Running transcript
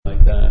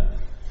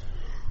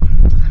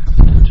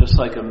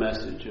like a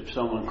message. If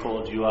someone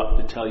called you up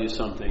to tell you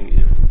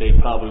something, they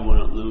probably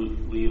wouldn't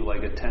leave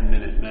like a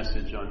 10-minute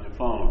message on your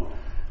phone,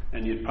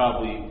 and you'd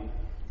probably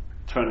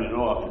turn it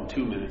off in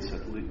 2 minutes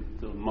at least,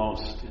 the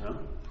most,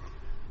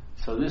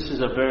 So this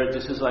is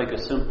like a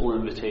simple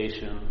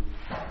invitation,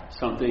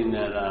 something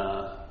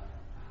that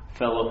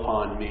fell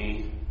upon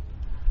me.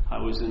 I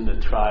was in the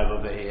tribe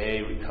of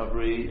AA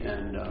recovery,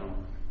 and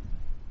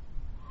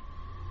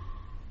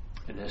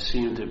there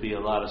seemed to be a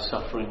lot of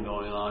suffering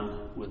going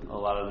on with a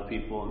lot of the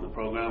people in the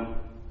program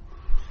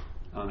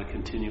on a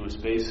continuous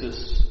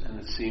basis, and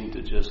it seemed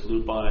to just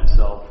loop on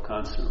itself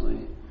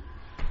constantly.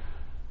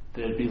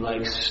 There'd be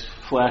like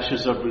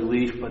flashes of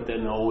relief, but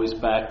then always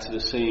back to the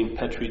same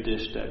petri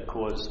dish that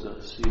caused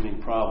the seeming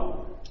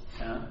problem.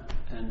 Yeah?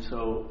 And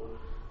so,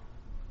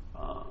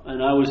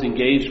 and I was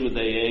engaged with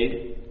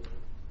AA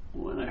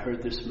when I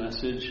heard this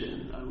message,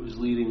 and I was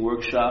leading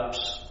workshops,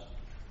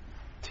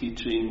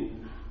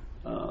 teaching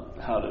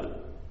how to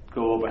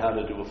go over how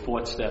to do a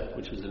fourth step,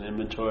 which is an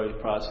inventory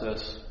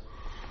process.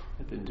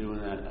 I've been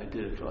doing that. I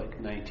did it for like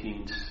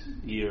 19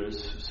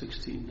 years,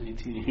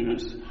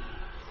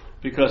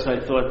 because I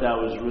thought that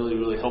was really,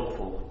 really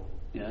helpful.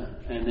 Yeah.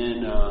 And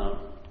then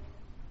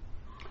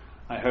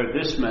I heard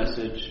this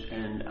message,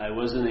 and I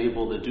wasn't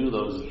able to do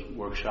those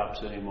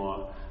workshops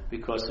anymore,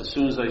 because as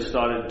soon as I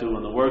started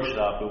doing the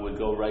workshop, it would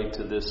go right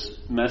to this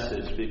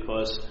message,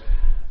 because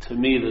to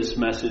me this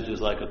message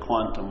is like a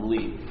quantum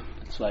leap.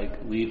 It's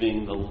like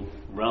leaving the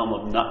realm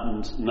of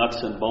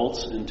nuts and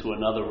bolts into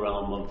another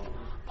realm of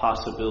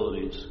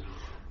possibilities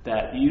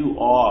that you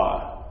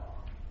are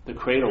the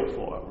cradle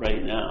for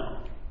right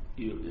now.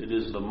 It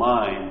is the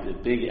mind, the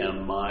big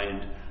M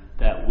mind,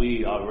 that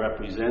we are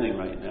representing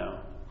right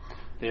now.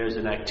 There's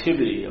an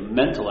activity, a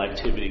mental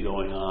activity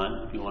going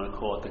on, if you want to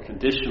call it the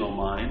conditional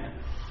mind,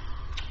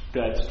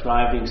 that's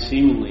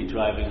seemingly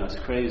driving us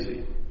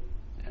crazy.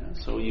 Yeah?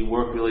 So you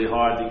work really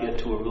hard to get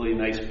to a really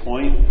nice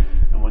point,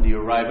 and when you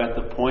arrive at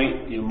the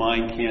point, your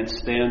mind can't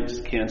stand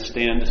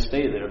to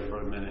stay there for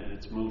a minute.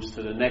 It moves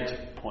to the next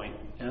point.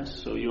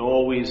 Yes? So you're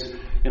always,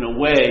 in a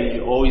way,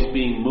 you're always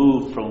being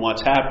moved from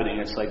what's happening.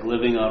 It's like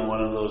living on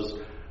one of those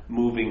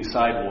moving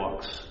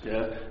sidewalks.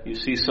 Yeah? You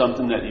see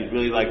something that you'd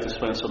really like to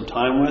spend some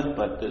time with,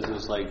 but there's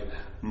this like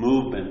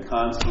movement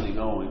constantly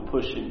going,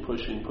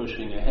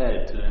 pushing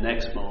ahead to the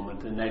next moment,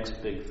 the next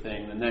big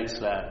thing, the next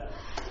that.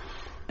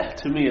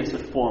 To me, it's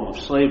a form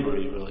of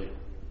slavery, really.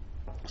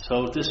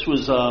 So this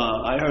was,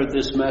 I heard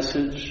this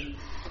message,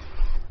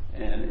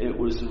 and it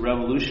was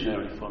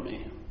revolutionary for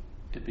me.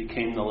 It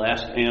became the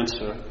last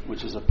answer,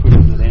 which is a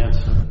pretty good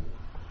answer,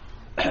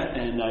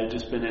 and I've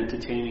just been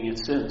entertaining it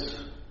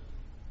since.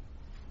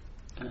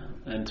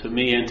 And to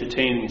me,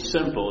 entertaining is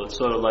simple. It's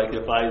sort of like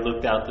if I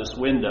looked out this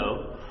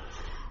window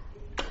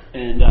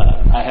and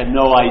I had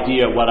no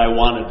idea what I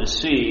wanted to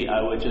see,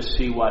 I would just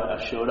see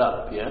what showed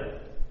up, yeah?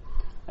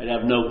 I'd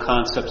have no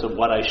concepts of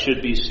what I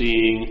should be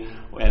seeing,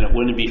 and it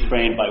wouldn't be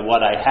framed by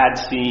what I had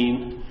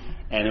seen,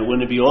 and it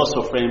wouldn't be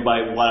also framed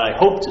by what I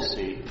hoped to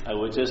see. I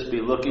would just be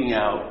looking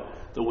out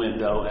the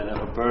window, and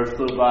if a bird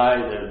flew by,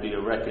 there'd be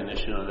a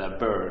recognition of that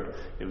bird.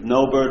 If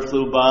no bird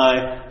flew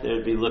by,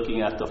 they'd be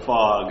looking at the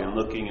fog and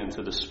looking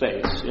into the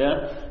space,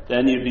 yeah?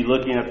 Then you'd be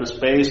looking at the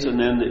space, and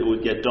then it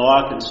would get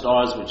dark and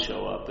stars would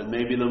show up, and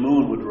maybe the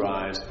moon would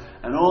rise,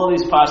 and all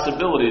these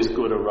possibilities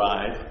could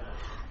arrive.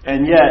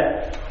 And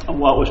yet,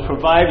 what was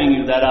providing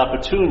you that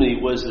opportunity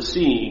was the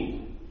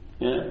seeing,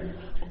 yeah?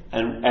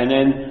 And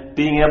then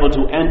being able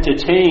to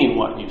entertain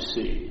what you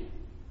see.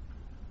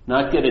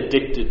 Not get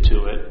addicted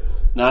to it,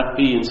 not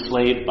be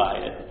enslaved by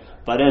it,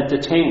 but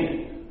entertain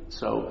it.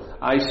 So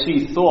I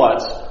see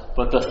thoughts,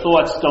 but the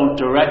thoughts don't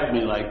direct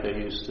me like they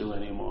used to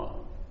anymore.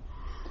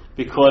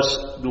 Because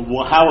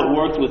how it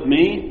worked with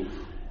me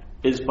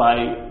is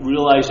by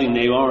realizing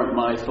they aren't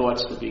my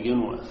thoughts to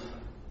begin with.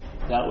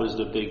 That was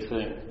the big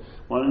thing.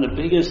 One of the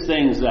biggest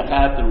things that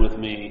happened with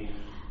me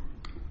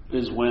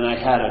is when I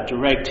had a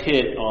direct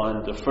hit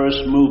on the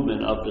first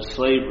movement of the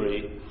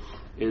slavery,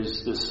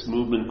 is this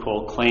movement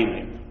called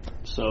claiming.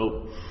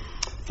 So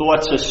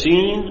thoughts are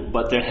seen,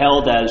 but they're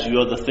held as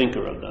you're the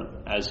thinker of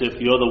them, as if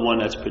you're the one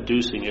that's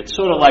producing it. It's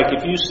sort of like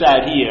if you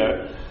sat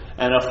here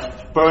and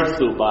a bird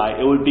flew by,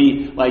 it would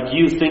be like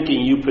you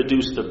thinking you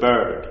produced the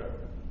bird.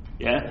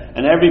 Yeah?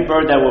 And every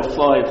bird that would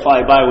fly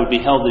by would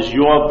be held as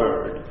your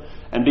bird.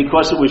 And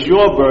because it was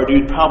your bird,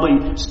 you'd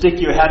probably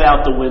stick your head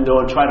out the window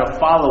and try to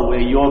follow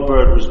where your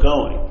bird was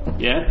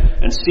going. Yeah?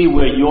 And see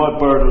where your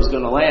bird was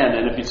going to land.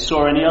 And if you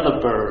saw any other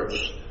birds,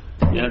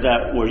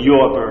 that were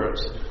your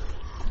birds.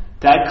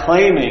 That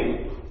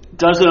claiming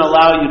doesn't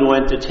allow you to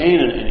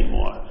entertain it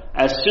anymore.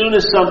 As soon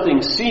as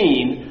something's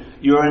seen,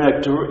 you're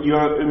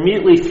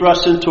immediately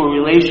thrust into a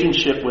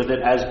relationship with it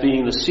as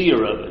being the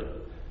seer of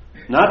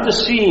it. Not the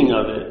seeing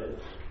of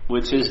it,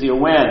 which is the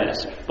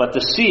awareness, but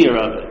the seer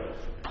of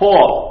it.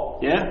 Paul,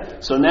 yeah?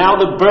 So now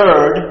the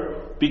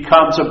bird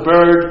becomes a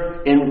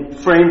bird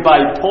framed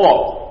by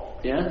Paul,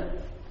 yeah?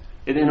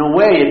 And in a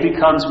way, it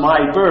becomes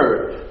my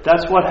bird.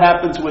 That's what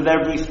happens with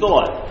every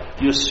thought.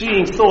 You're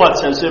seeing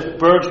thoughts as if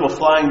birds were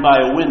flying by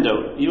a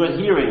window. You are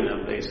hearing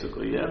them,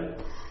 basically, yeah?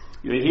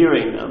 You're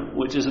hearing them,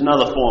 which is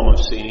another form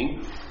of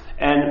seeing.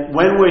 And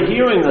when we're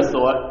hearing the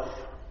thought,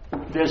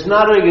 there's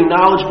not an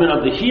acknowledgement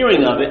of the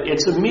hearing of it.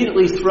 It's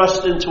immediately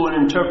thrust into an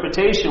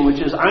interpretation,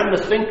 which is, I'm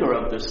the thinker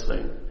of this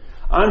thing.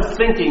 I'm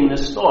thinking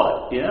this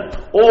thought, yeah?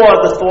 Or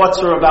the thoughts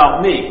are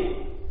about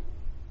me.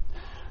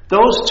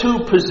 Those two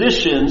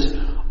positions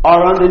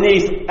are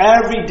underneath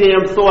every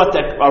damn thought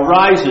that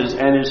arises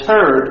and is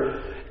heard.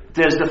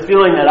 There's the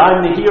feeling that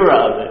I'm the hearer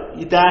of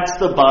it. That's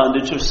the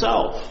bondage of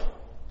self.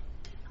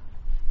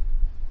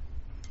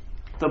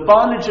 The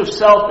bondage of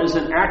self is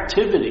an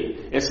activity.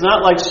 It's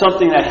not like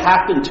something that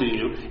happened to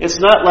you. It's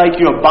not like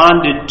you're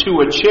bonded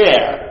to a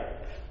chair.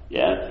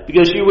 Yeah?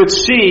 Because you would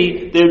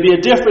see there'd be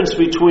a difference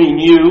between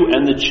you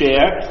and the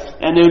chair,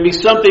 and there'd be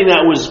something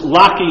that was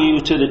locking you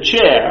to the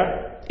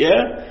chair.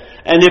 Yeah?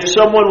 And if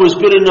someone was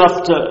good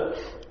enough to,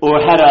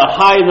 or had a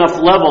high enough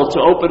level to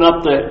open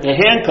up the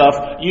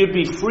handcuff, you'd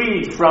be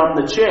freed from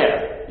the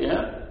chair.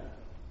 Yeah?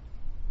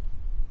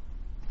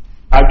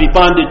 I'd be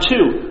bonded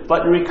too.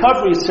 But in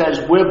recovery it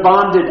says, we're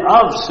bonded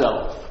of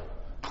self.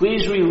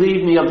 Please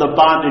relieve me of the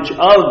bondage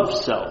of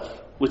self,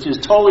 which is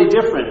totally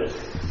different.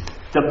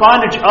 The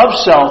bondage of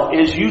self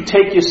is you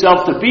take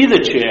yourself to be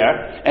the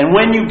chair, and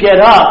when you get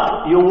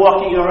up, you're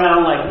walking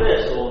around like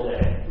this all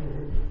day.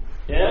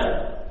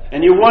 Yeah?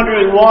 And you're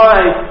wondering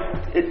why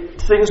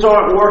things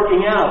aren't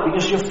working out,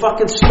 because you're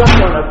fucking stuck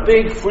on a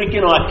big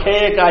freaking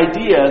archaic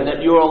idea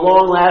that you're a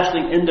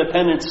long-lasting,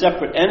 independent,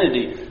 separate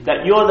entity,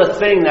 that you're the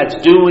thing that's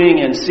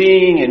doing and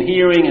seeing and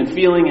hearing and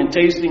feeling and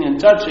tasting and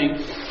touching,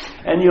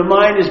 and your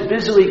mind is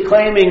busily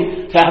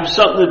claiming to have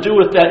something to do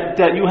with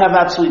that you have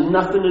absolutely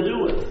nothing to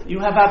do with. You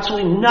have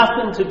absolutely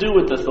nothing to do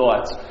with the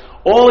thoughts.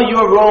 All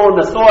your role in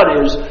the thought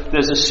is,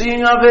 there's a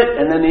seeing of it,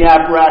 and then the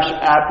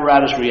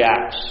apparatus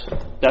reacts.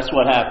 That's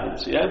what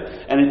happens, yeah?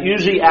 And it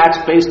usually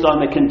acts based on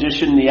the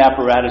condition the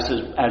apparatus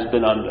has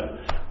been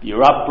under.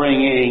 Your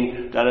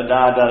upbringing,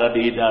 da-da-da,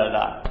 da-da-dee,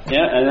 da-da-da.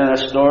 Yeah? And then a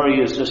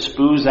story is just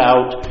spews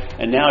out,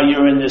 and now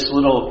you're in this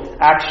little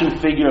action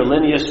figure,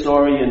 linear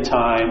story in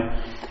time,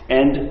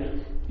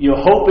 and you're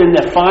hoping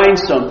to find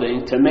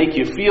something to make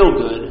you feel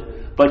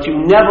good, but you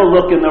never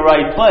look in the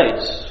right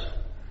place.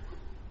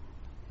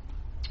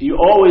 You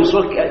always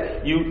look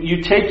at,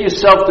 you take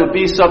yourself to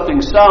be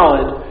something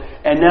solid,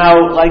 and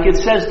now, like it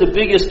says, the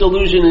biggest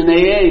illusion in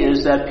AA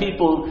is that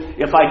people,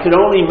 if I could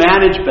only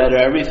manage better,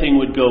 everything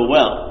would go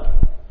well.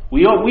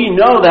 We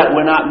know that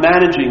we're not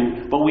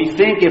managing, but we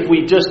think if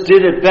we just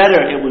did it better,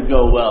 it would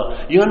go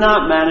well. You're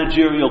not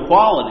managerial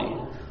quality.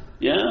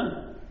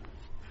 Yeah?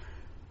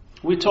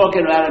 We were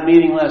talking at a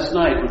meeting last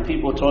night when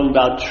people were talking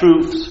about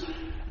truths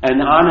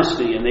and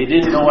honesty, and they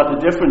didn't know what the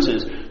difference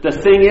is. The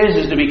thing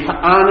is to be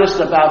honest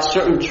about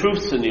certain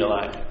truths in your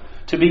life.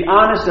 To be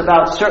honest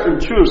about certain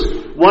truths.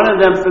 One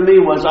of them for me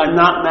was, I'm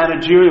not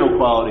managerial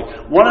quality.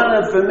 One of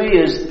them for me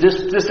is,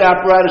 this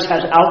apparatus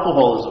has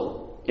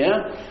alcoholism.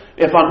 Yeah?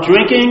 If I'm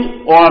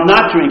drinking or I'm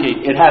not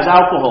drinking, it has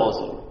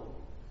alcoholism.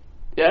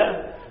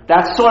 Yeah?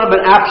 That's sort of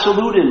an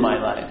absolute in my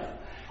life.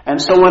 And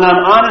so when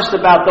I'm honest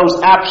about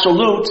those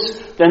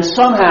absolutes, then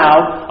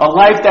somehow a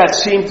life that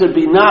seemed to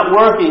be not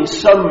working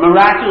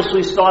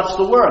miraculously starts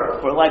to work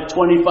for like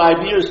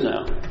 25 years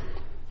now.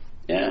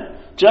 Yeah?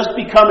 Just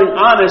becoming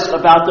honest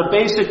about the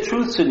basic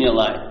truths in your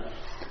life.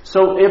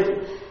 So if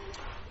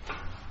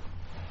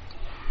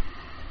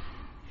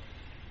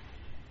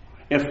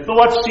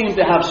thoughts seem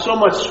to have so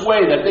much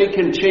sway that they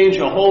can change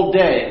a whole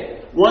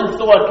day, one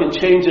thought can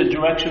change the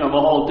direction of a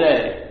whole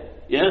day.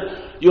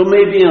 Yeah? You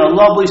may be in a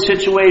lovely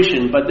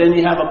situation, but then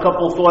you have a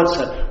couple thoughts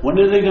that, when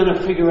are they going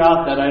to figure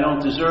out that I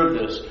don't deserve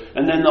this?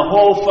 And then the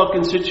whole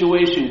fucking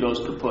situation goes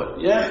kaput.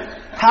 Yeah?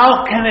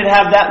 How can it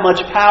have that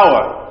much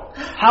power?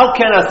 How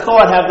can a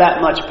thought have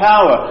that much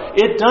power?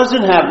 It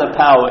doesn't have the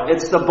power.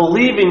 It's the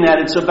believing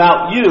that it's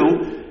about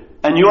you,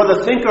 and you're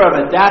the thinker of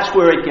it. That's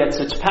where it gets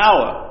its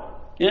power.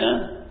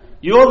 Yeah?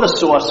 You're the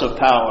source of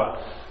power.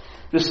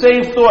 The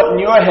same thought in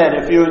your head,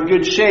 if you're in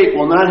good shape,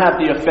 will not have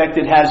the effect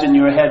it has in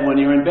your head when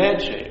you're in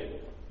bad shape.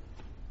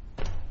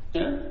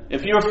 Yeah?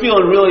 If you're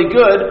feeling really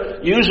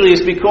good, usually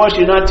it's because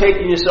you're not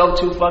taking yourself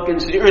too fucking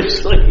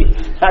seriously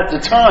at the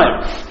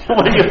time.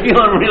 When you're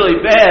feeling really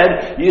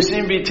bad, you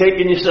seem to be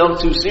taking yourself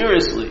too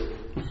seriously.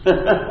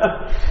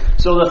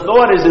 So the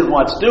thought isn't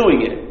what's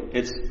doing it.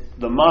 It's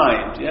the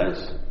mind, yes?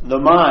 The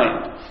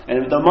mind.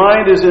 And if the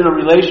mind is in a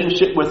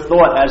relationship with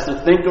thought as the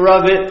thinker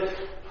of it,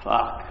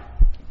 fuck.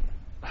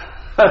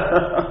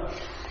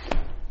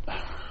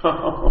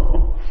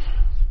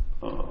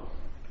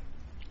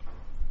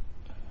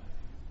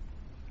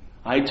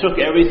 I took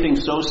everything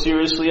so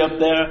seriously up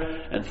there,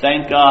 and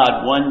thank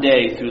God one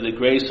day through the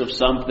grace of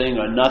something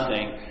or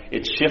nothing,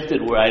 it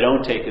shifted where I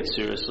don't take it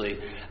seriously.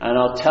 And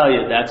I'll tell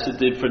you, that's the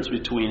difference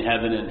between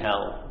heaven and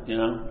hell, you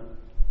know?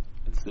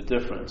 It's the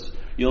difference.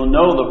 You'll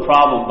know the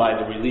problem by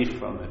the relief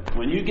from it.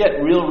 When you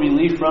get real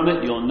relief from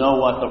it, you'll know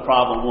what the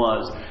problem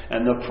was.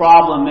 And the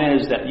problem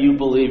is that you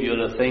believe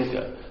you're the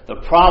thinker. The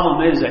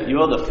problem is that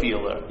you're the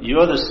feeler,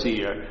 you're the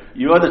seer,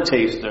 you're the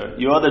taster,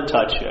 you're the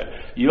toucher,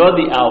 you're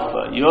the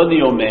alpha, you're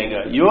the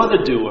omega, you're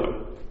the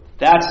doer.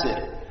 That's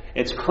it.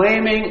 It's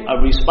claiming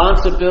a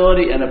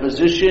responsibility and a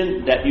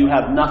position that you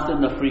have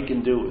nothing to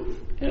freaking do with.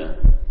 Yeah?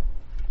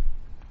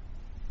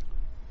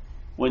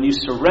 When you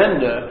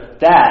surrender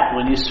that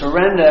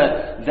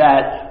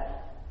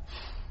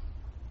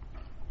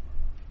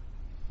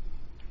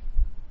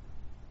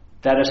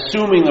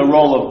assuming the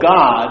role of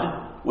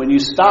God, when you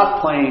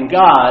stop playing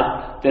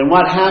God, then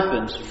what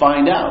happens?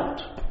 Find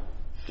out.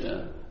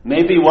 Yeah.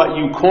 Maybe what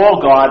you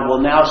call God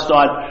will now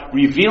start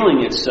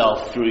revealing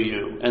itself through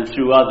you and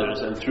through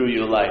others and through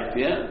your life.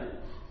 Yeah?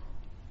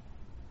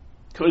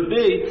 Could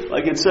be.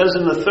 Like it says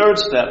in the third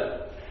step,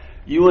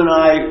 you and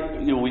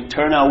I, we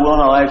turn our will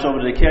and our lives over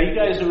to the care. You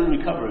guys are in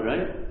recovery,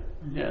 right?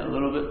 Yeah, a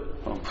little bit.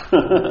 Oh.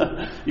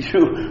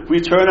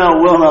 We turn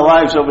our will and our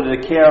lives over to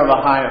the care of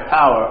a higher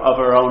power of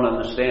our own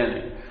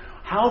understanding.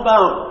 How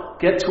about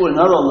get to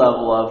another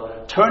level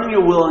of turning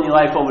your will and your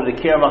life over to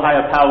the care of a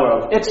higher power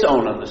of its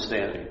own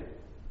understanding?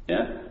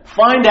 Yeah?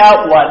 Find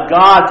out what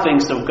God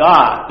thinks of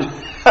God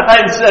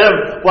instead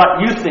of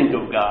what you think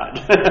of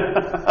God.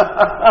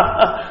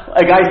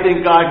 Like I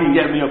think God can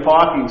get me a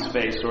parking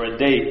space or a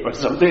date or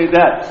something like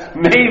that.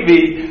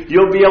 Maybe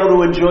you'll be able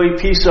to enjoy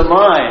peace of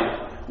mind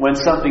when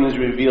something is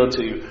revealed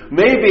to you.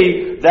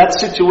 Maybe that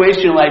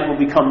situation life will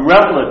become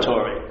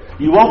revelatory.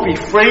 You won't be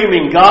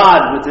framing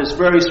God with this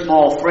very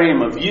small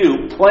frame of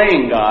you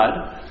playing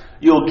God.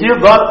 You'll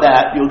give up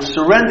that, you'll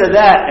surrender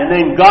that, and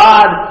then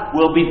God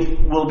will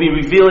be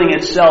revealing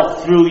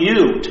itself through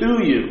you, to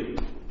you.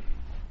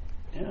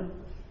 Yeah.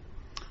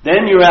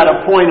 Then you're at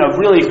a point of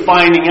really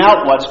finding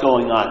out what's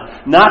going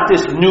on. Not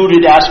this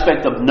nuded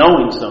aspect of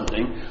knowing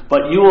something,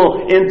 but you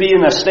will be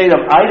in a state of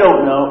I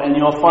don't know, and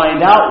you'll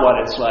find out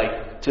what it's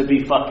like to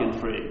be fucking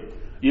free.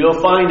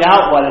 You'll find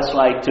out what it's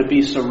like to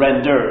be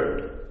surrendered.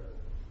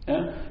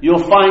 Yeah?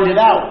 You'll find it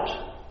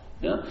out.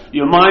 Yeah?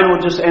 Your mind will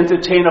just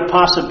entertain a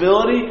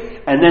possibility,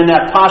 and then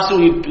that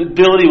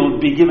possibility will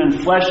be given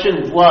flesh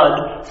and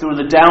blood through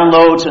the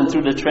downloads and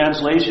through the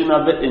translation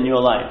of it in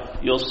your life.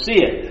 You'll see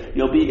it.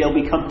 It'll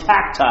become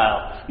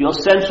tactile. You'll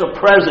sense a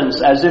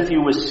presence as if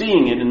you were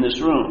seeing it in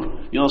this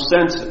room. You'll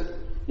sense it.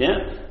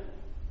 Yeah?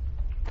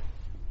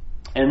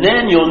 And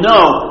then you'll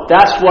know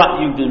that's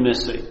what you've been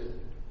missing.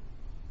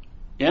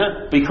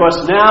 Yeah?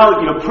 Because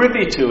now you're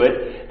privy to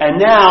it, and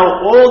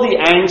now all the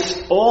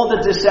angst, all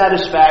the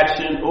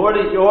dissatisfaction, all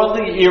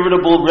the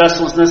irritable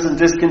restlessness and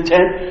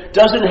discontent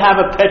doesn't have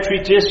a petri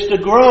dish to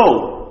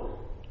grow.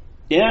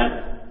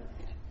 Yeah?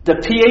 The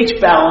pH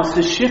balance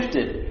has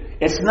shifted.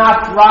 It's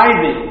not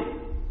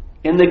thriving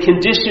in the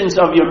conditions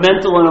of your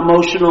mental and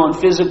emotional and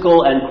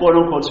physical and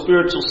quote-unquote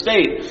spiritual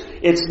state.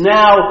 It's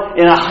now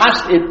in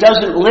it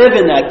doesn't live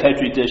in that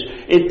petri dish.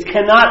 It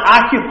cannot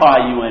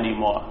occupy you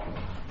anymore.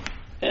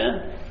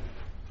 Yeah?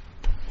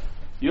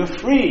 You're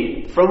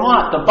free from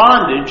what? The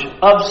bondage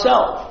of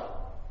self.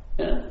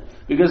 Yeah?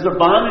 Because the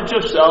bondage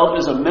of self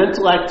is a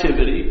mental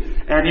activity,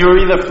 and you're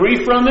either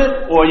free from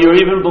it, or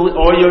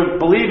you're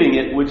believing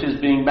it, which is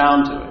being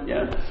bound to it.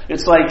 Yeah?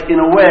 It's like, in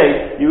a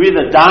way, you're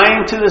either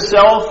dying to the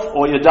self,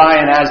 or you're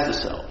dying as the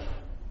self.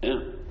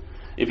 Yeah?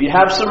 If you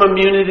have some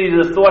immunity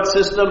to the thought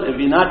system,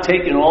 if you're not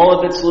taking all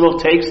of its little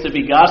takes to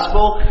be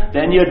gospel,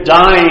 then you're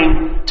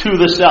dying to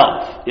the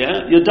self.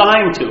 Yeah? You're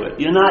dying to it.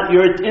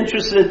 Your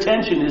interest and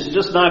attention is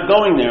just not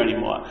going there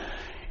anymore.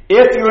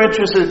 If your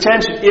interest and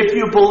attention, if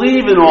you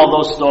believe in all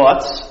those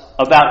thoughts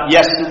about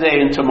yesterday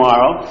and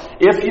tomorrow,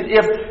 if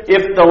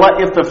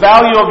the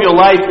value of your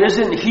life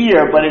isn't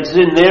here, but it's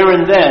in there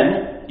and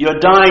then, you're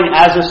dying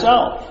as a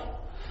self.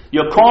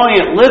 You're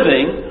calling it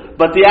living,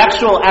 but the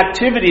actual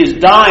activity is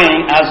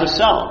dying as a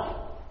self.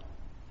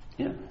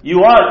 Yeah?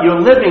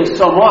 You're living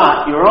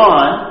somewhat, you're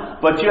on,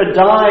 but you're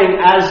dying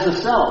as the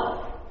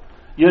self.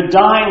 You're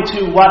dying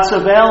to what's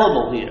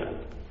available here.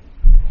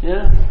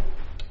 Yeah?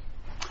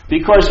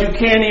 Because you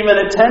can't even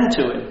attend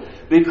to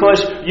it.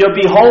 Because you're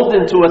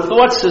beholden to a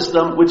thought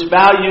system which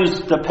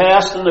values the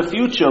past and the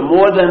future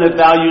more than it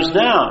values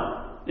now.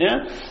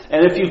 Yeah?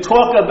 And if you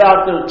talk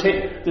about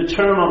the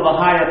term of the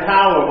higher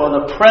power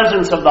or the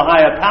presence of the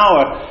higher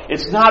power,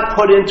 it's not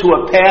put into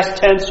a past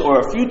tense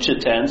or a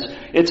future tense.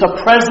 It's a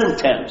present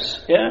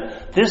tense.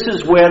 Yeah? This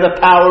is where the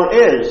power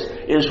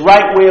is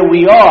right where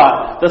we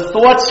are. The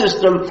thought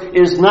system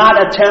does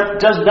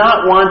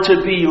not want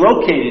to be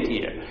located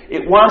here.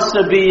 It wants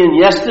to be in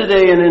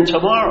yesterday and in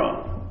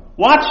tomorrow.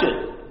 Watch it.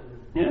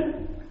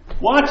 Yeah?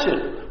 Watch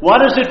it. What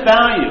does it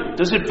value?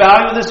 Does it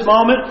value this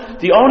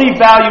moment? The only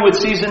value it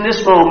sees in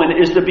this moment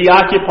is to be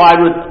occupied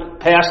with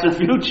past and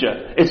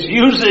future. It's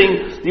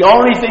using the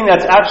only thing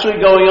that's actually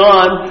going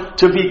on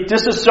to be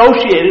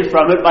disassociated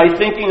from it by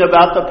thinking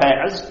about the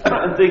past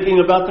and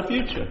thinking about the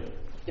future.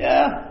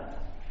 Yeah.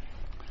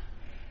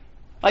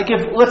 Like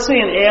if, let's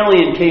say an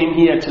alien came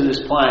here to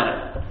this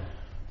planet,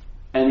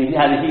 and he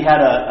had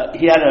a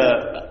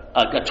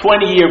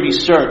 20-year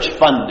research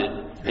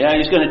funded. Yeah,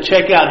 he's going to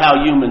check out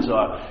how humans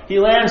are. He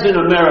lands in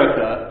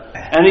America,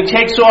 and he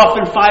takes off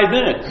in 5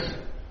 minutes.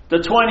 The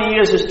 20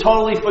 years is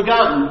totally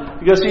forgotten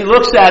because he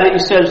looks at it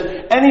and says,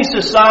 any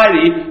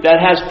society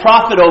that has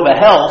profit over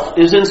health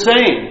is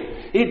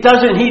insane. The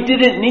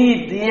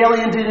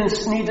alien didn't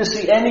need to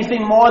see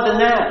anything more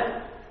than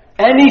that.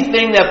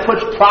 Anything that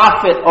puts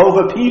profit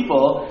over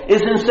people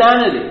is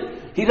insanity.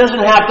 He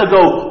doesn't have to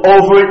go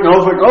over it and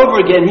over and over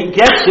again. He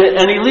gets it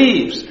and he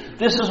leaves.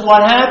 This is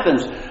what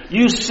happens.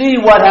 You see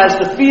what has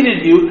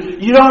defeated you.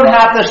 You don't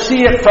have to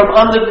see it from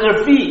under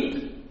their feet.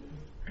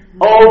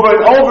 Over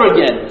and over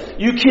again.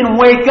 You can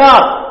wake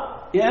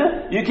up.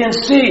 Yeah? You can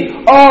see,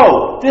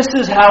 this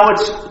is how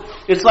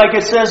it's like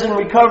it says in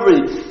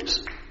recovery.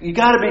 You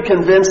got to be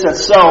convinced that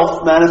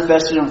self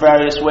manifested in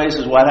various ways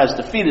is what has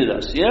defeated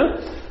us. Yeah?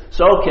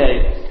 So,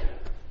 okay.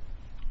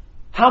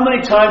 How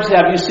many times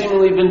have you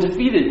seemingly been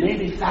defeated?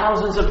 Maybe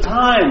thousands of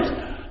times.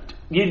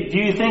 Do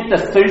you think the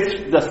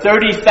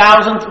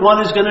 30,000th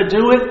one is going to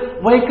do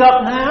it? Wake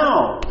up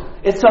now.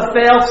 It's a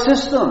failed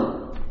system.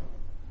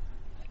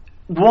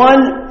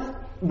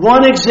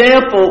 One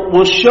example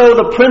will show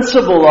the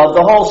principle of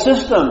the whole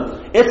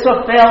system. It's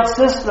a failed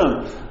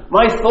system.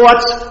 My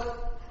thoughts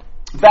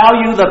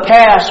value the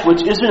past,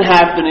 which isn't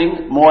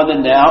happening more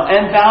than now,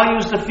 and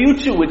values the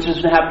future, which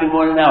isn't happening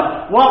more than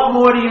now. What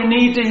more do you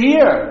need to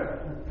hear?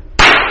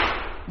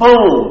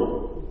 Boom.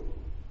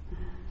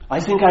 I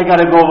think I got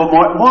to go over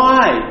more.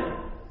 Why?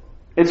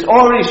 It's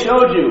already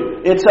showed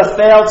you. It's a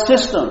failed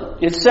system.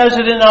 It says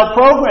it in our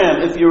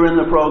program if you're in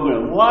the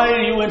program. Why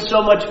are you in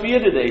so much fear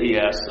today, he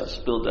asked us,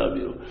 Bill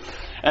W.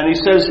 And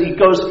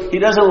he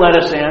doesn't let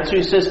us answer.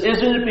 He says,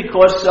 isn't it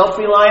because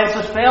self-reliance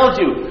has failed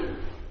you?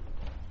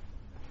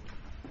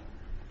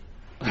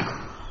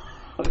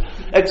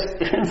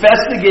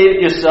 Investigate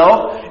it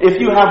yourself. If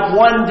you have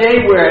one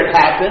day where it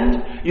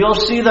happened, you'll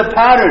see the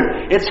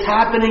pattern. It's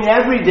happening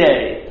every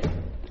day.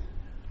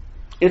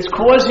 It's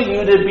causing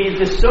you to be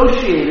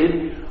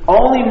dissociated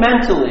only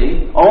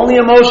mentally, only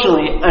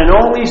emotionally, and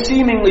only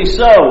seemingly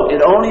so.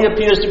 It only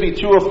appears to be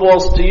true or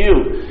false to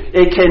you.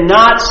 It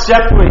cannot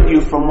separate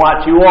you from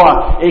what you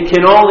are. It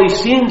can only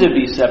seem to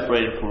be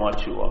separated from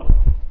what you are.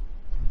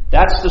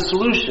 That's the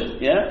solution,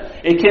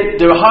 yeah?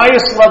 The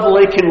highest level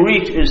it can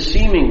reach is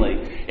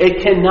seemingly.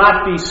 It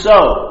cannot be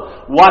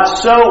so.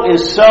 What's so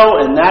is so,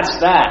 and that's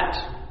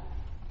that.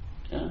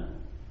 Yeah?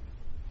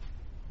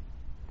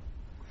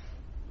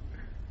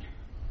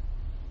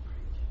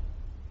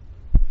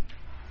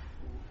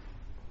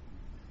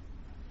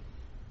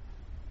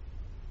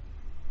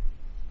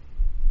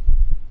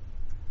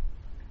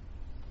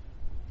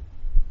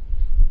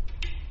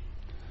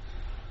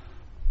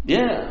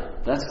 Yeah,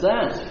 that's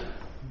that.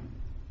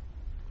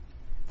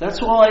 That's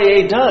all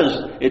AA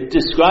does. It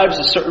describes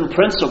certain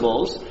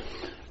principles.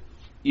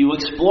 You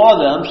explore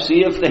them,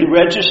 see if they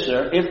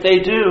register. If they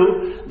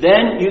do,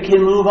 then you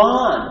can move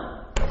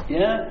on.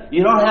 Yeah?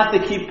 You don't have to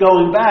keep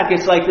going back.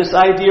 It's like this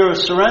idea of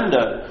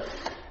surrender.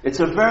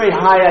 It's a very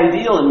high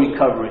ideal in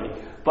recovery.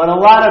 But a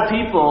lot of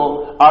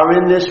people are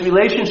in this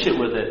relationship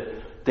with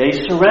it. They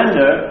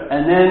surrender,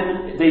 and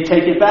then they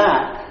take it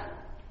back.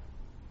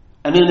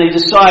 And then they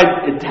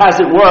decide it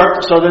hasn't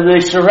worked, so then they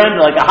surrender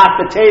like a hot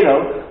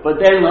potato. But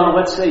then,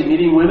 let's say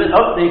meeting women,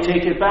 they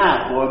take it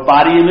back. Or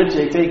body image,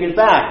 they take it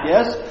back,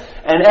 yes?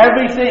 And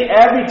every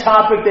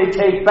topic they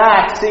take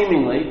back,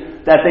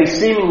 that they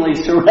seemingly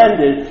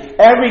surrendered,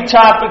 every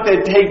topic they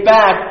take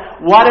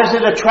back, what does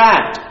it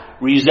attract?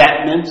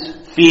 Resentment,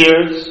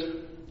 fears,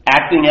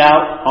 acting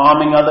out,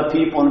 harming other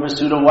people in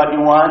pursuit of what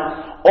you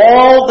want.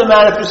 All the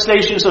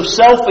manifestations of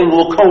selfing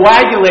will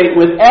coagulate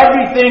with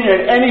everything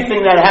and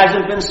anything that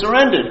hasn't been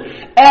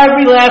surrendered.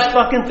 Every last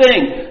fucking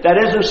thing that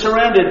isn't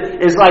surrendered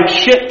is like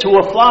shit to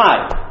a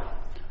fly.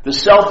 The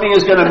selfing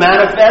is going to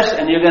manifest,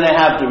 and you're going to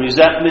have the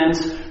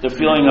resentments, the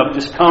feeling of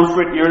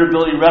discomfort,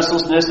 irritability,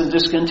 restlessness, and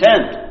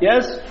discontent.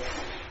 Yes?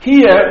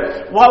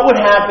 Here, what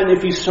would happen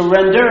if you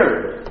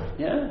surrendered?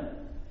 Yeah?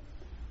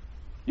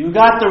 You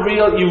had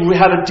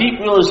a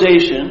deep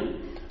realization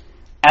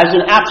as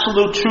an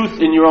absolute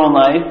truth in your own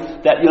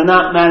life that you're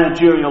not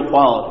managerial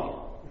quality.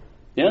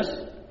 Yes?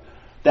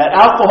 That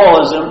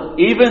alcoholism,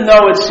 even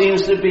though it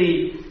seems to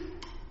be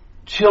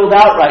chilled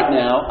out right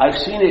now, I've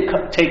seen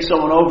it take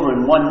someone over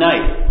in one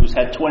night who's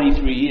had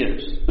 23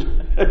 years.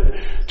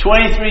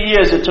 23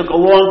 years, it took a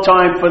long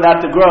time for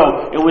that to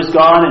grow. It was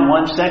gone in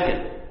 1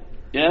 second.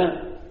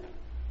 Yeah?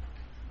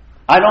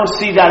 I don't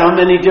see that I'm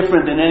any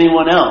different than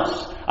anyone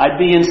else. I'd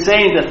be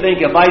insane to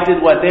think if I did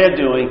what they're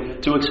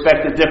doing to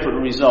expect a different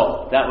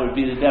result. That would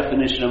be the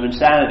definition of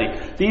insanity.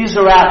 These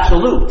are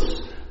absolutes.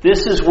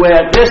 This is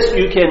where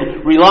you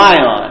can rely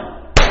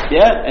on.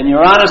 Yeah? And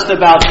you're honest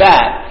about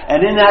that.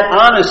 And in that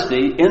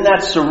honesty, in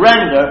that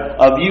surrender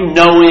of you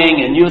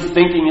knowing and you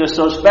thinking you're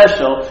so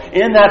special,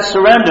 in that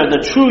surrender,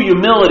 the true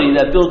humility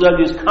that Bill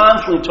W. is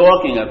constantly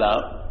talking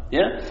about,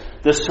 yeah?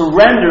 The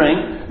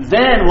surrendering,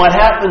 then what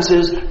happens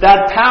is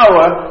that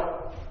power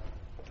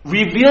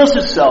reveals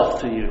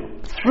itself to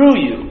you,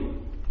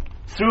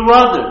 through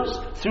others,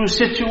 through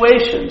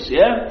situations,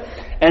 yeah?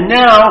 And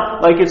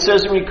now, like it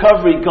says in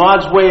recovery,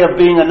 God's way of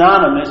being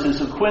anonymous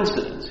is a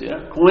coincidence,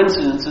 yeah?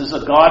 Coincidence is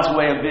God's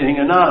way of being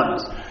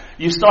anonymous.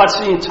 You start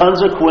seeing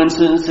tons of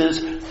coincidences.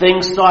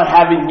 Things start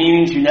having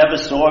meanings you never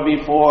saw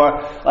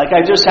before. Like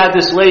I just had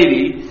this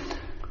lady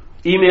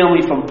email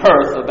me from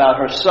Perth about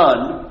her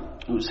son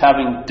who's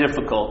having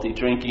difficulty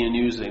drinking and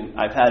using.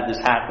 I've had this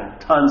happen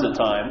tons of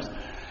times.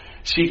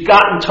 She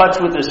got in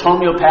touch with this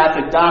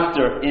homeopathic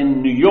doctor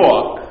in New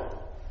York.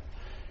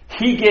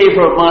 He gave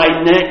her my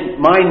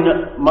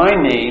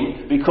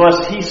name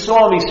because he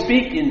saw me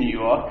speak in New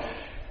York.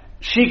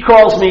 She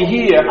calls me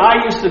here.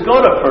 I used to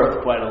go to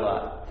Perth quite a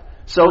lot.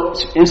 So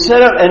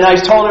and I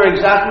told her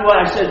exactly what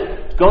I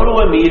said. Go to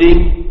a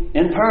meeting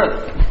in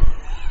Perth.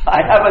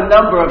 I have a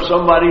number of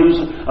somebody who's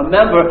a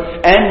member,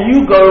 and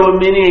you go to a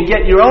meeting and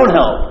get your own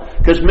help.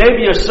 Because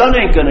maybe your son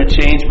ain't going to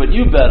change, but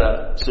you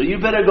better. So you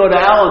better go to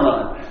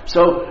Al-Anon.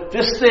 So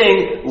this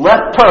thing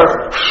left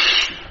Perth,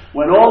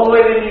 went all the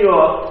way to New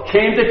York,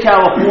 came to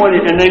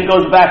California, and then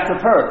goes back to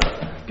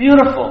Perth.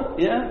 Beautiful,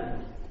 yeah?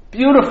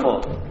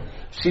 Beautiful.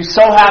 She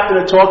so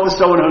happened to talk to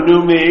someone who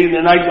knew me,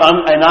 and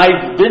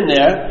I've been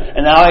there,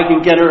 and now I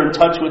can get her in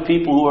touch with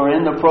people who are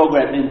in the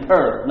program in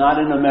Perth, not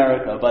in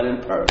America, but in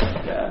Perth.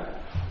 Yeah?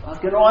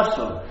 Fucking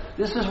awesome.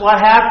 This is what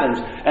happens.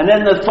 And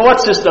then the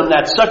thought system,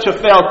 that's such a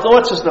failed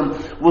thought system,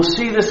 will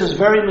see this as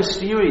very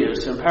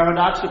mysterious and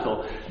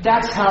paradoxical.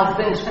 That's how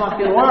things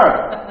fucking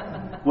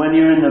work when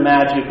you're in the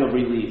magic of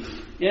relief.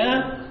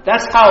 Yeah?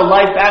 That's how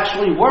life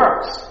actually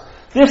works.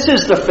 This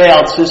is the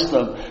failed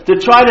system. To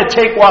try to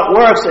take what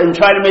works and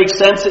try to make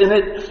sense in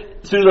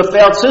it through the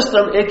failed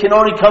system, it can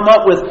only come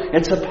up with,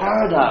 it's a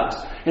paradox.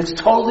 It's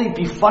totally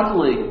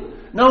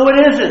befuddling. No,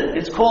 it isn't.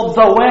 It's called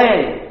the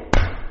way.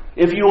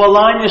 If you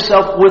align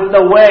yourself with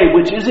the way,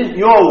 which isn't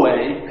your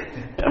way,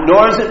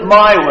 nor is it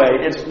my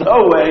way, it's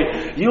the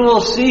way, you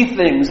will see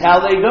things how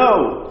they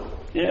go.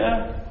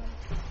 Yeah?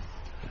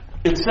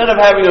 Instead of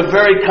having a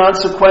very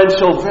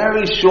consequential,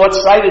 very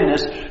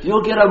short-sightedness,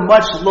 you'll get a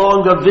much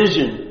longer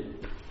vision.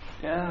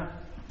 Yeah?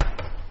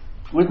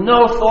 With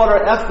no thought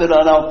or effort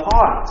on our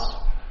parts.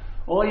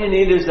 All you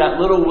need is that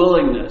little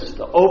willingness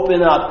to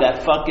open up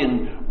that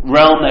fucking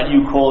realm that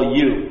you call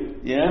you.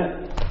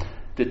 Yeah?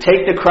 To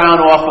take the crown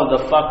off of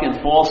the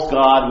fucking false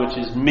God, which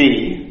is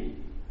me,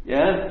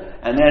 yeah,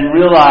 and then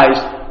realize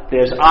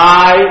there's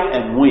I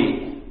and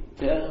we,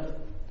 yeah.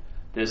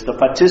 There's the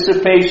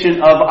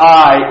participation of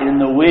I in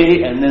the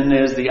we, and then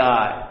there's the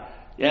I,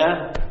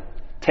 yeah.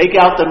 Take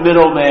out the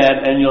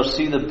middleman, and you'll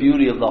see the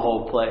beauty of the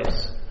whole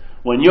place.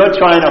 When you're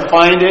trying to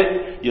find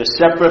it, you're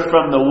separate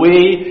from the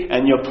we,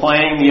 and you're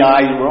playing the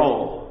I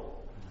role.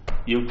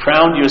 You've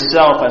crowned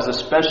yourself as a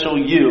special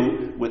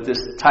you with this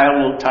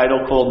title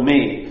called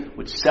me,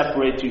 which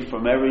separates you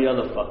from every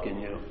other fucking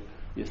you.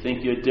 You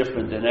think you're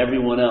different than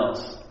everyone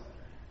else.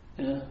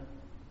 Yeah?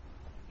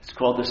 It's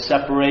called the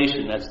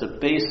separation. That's the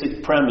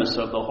basic premise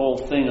of the whole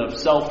thing of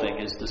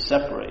selfing, is to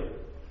separate.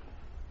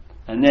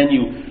 And then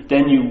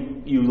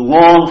you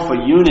long for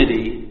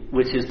unity,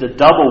 which is the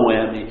double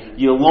whammy.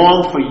 You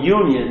long for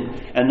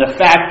union, and the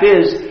fact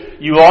is,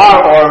 you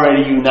are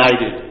already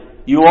united.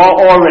 You are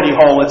already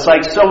whole. It's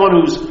like someone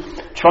who's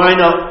trying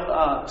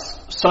to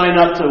sign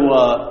up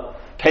to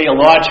pay a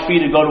large fee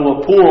to go to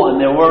a pool, and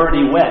they're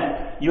already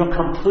wet. You're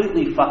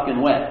completely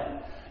fucking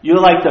wet. You're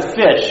like the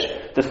fish.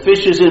 The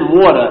fish is in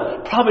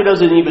water, probably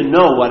doesn't even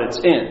know what it's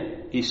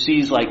in. He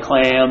sees like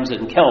clams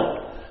and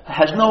kelp.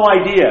 Has no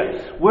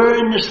idea. We're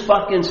in this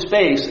fucking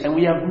space, and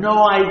we have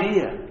no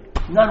idea.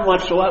 None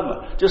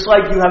whatsoever. Just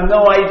like you have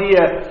no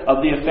idea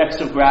of the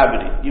effects of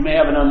gravity. You may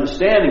have an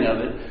understanding of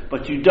it,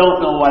 but you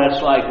don't know what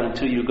it's like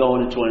until you go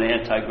into an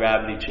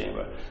anti-gravity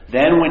chamber.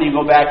 Then when you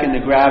go back into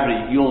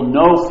gravity, you'll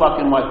know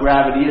fucking what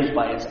gravity is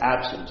by its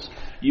absence.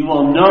 You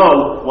will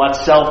know what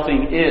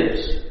selfing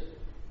is.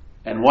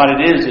 And what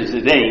it is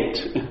it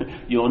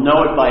ain't. You'll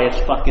know it by its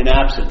fucking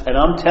absence. And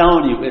I'm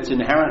telling you, it's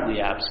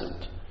inherently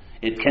absent.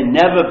 It can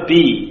never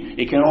be.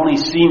 It can only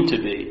seem to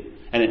be.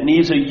 And it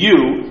needs a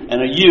you,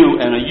 and a you,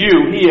 and a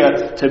you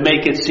here to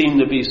make it seem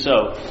to be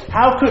so.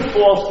 How could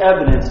false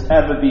evidence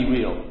ever be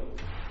real?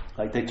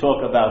 Like they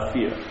talk about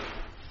fear.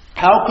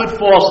 How could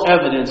false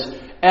evidence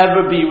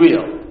ever be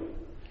real?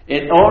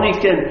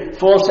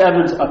 False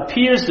evidence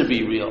appears to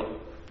be real.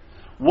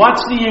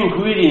 What's the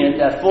ingredient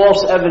that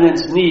false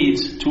evidence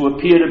needs to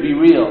appear to be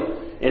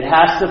real? It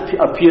has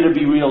to appear to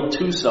be real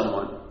to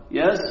someone.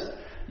 Yes?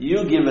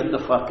 You give it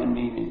the fucking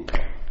meaning.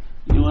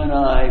 You and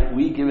I,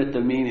 we give it the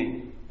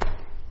meaning.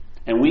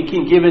 And we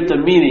can give it the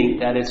meaning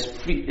that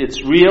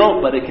it's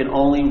real, but it can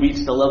only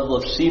reach the level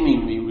of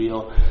seemingly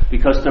real,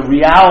 because the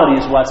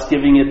reality is what's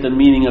giving it the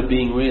meaning of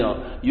being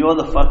real. You're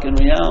the fucking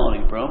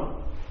reality,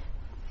 bro.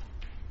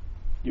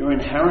 You're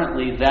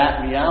inherently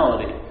that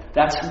reality.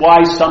 That's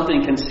why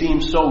something can seem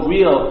so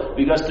real,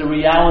 because the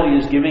reality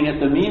is giving it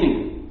the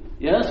meaning.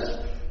 Yes?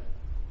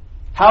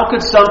 How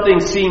could something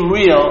seem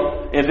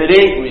real if it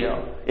ain't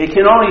real? It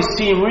can only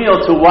seem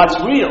real to what's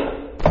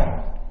real.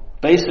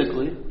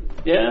 Basically.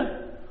 Yeah?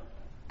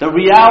 The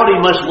reality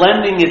must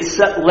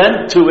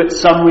lend to it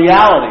some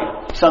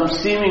reality, some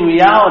seeming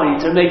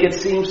reality to make it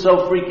seem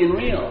so freaking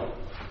real.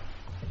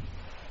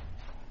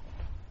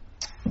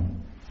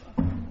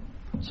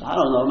 So I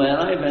don't know, man.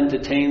 I've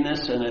entertained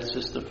this, and it's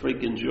just a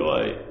freaking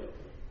joy.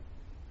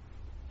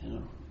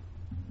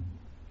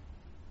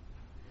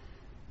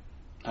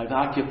 I've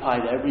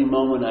occupied every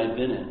moment I've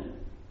been in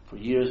for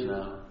years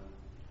now.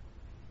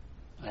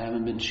 I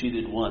haven't been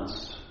cheated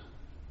once.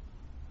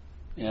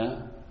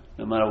 Yeah?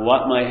 No matter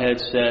what my head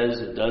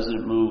says, it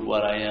doesn't move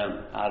what I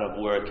am out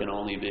of where it can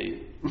only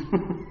be.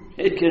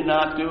 It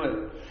cannot do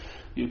it.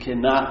 You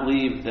cannot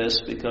leave this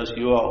because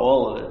you are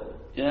all of it.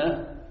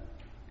 Yeah?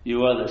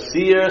 You are the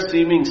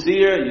seeming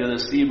seer, you're the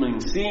seeming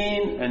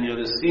seen, and you're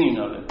the seeing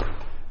of it.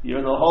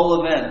 You're the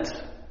whole event.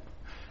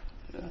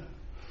 Yeah.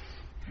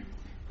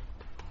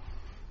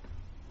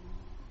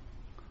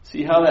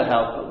 See how that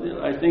helped?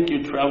 I think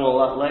you'd travel a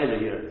lot lighter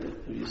here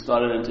if you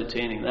started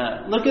entertaining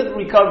that. Look at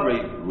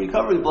recovery.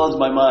 Recovery blows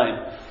my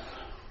mind.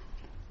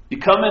 You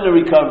come into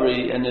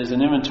recovery and there's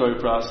an inventory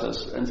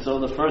process. And so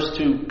the first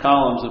two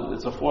columns,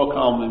 it's a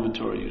 4-column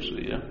inventory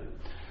usually, yeah?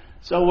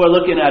 So we're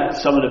looking at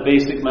some of the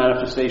basic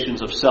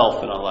manifestations of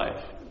self in our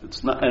life.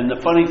 It's not, and the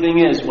funny thing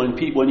is, when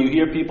you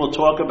hear people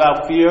talk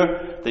about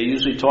fear, they're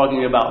usually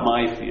talking about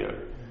my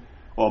fear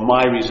or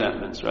my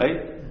resentments,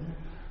 right?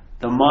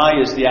 The my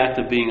is the act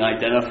of being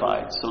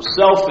identified. So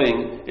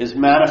selfing is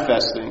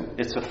manifesting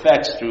its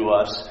effects through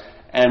us,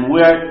 and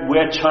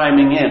we're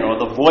chiming in, or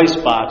the voice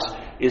box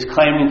is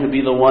claiming to be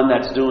the one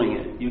that's doing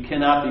it. You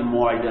cannot be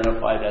more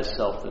identified as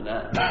self than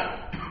that.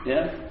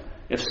 Yeah?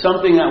 If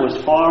something that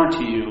was foreign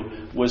to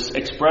you was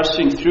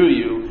expressing through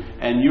you,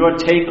 and your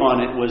take on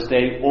it was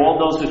all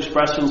those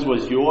expressions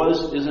was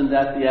yours, isn't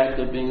that the act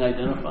of being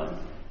identified?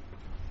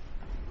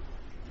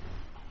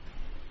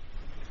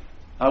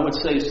 I would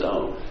say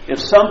so. If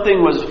something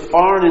was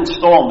foreign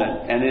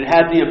installment, and it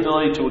had the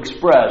ability to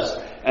express,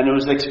 and it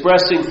was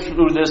expressing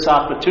through this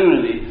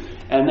opportunity,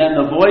 and then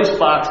the voice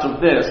box of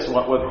this,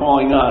 what we're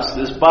calling us,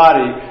 this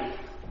body,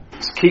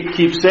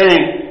 keeps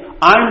saying,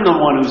 I'm the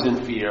one who's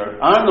in fear.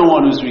 I'm the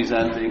one who's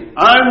resenting.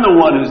 I'm the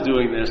one who's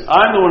doing this.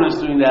 I'm the one who's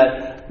doing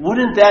that.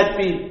 Wouldn't that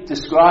be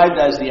described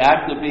as the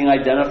act of being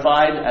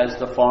identified as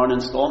the foreign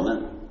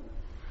installment?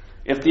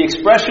 If the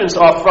expressions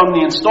are from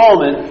the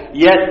installment,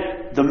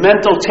 yet the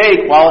mental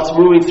take while it's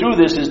moving through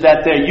this is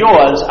that they're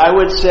yours, I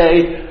would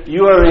say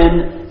you are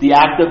in the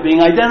act of being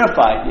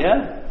identified,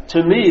 yeah?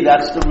 To me,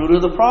 that's the root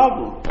of the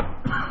problem.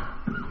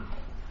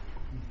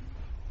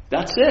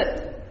 That's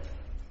it.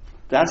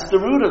 That's the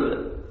root of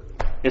it.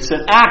 It's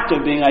an act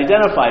of being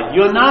identified.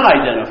 You're not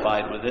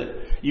identified with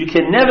it. You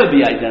can never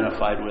be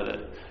identified with it.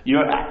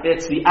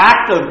 It's the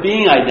act of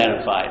being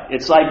identified.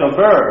 It's like a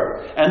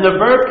verb. And the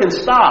verb can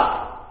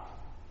stop.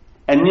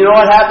 And you know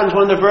what happens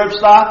when the verb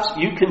stops?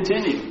 You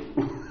continue.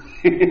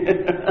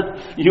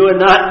 You are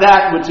not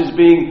that which is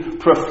being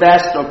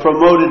professed or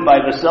promoted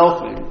by the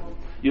selfing.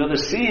 You're the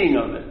seeing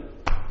of it.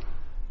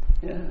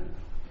 Yeah.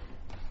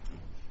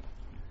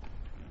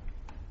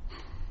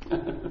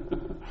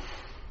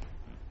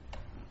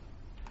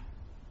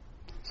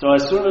 So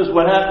as soon as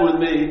what happened with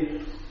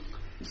me,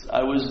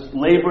 I was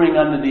laboring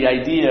under the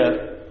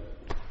idea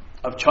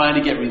of trying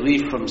to get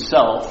relief from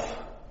self,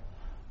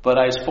 but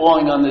I was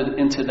falling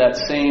into that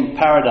same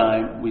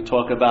paradigm we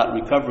talk about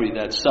recovery,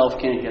 that self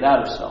can't get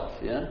out of self,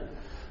 yeah?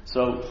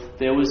 So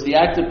there was the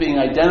act of being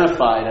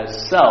identified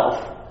as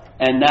self,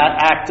 and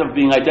that act of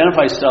being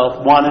identified as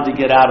self wanted to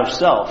get out of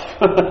self.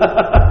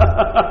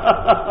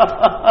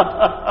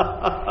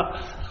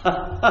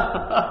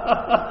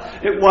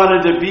 It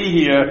wanted to be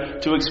here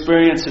to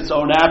experience its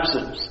own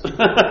absence.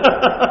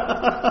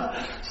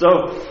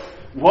 So,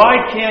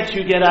 why can't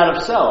you get out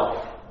of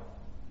self?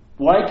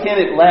 Why can't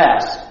it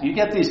last? You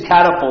get these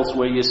catapults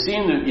where it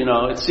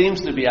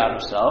seems to be out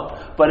of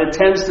self, but it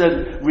tends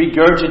to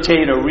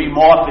regurgitate or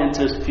remorph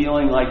into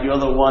feeling like you're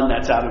the one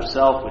that's out of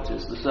self, which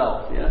is the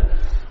self, yeah?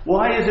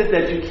 Why is it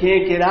that you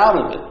can't get out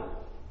of it?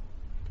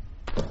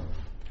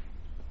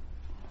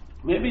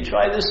 Maybe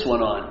try this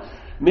one on.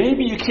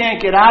 Maybe you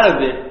can't get out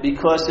of it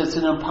because it's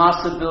an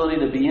impossibility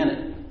to be in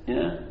it.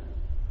 Yeah?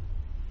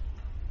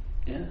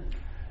 Yeah?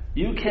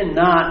 You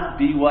cannot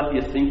be what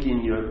you're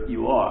thinking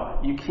you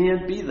are. You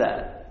can't be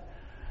that.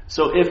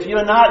 So if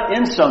you're not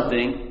in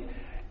something,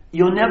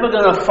 you're never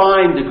going to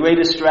find the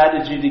greatest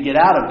strategy to get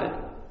out of it.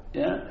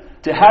 Yeah?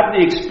 To have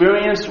the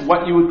experience,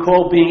 what you would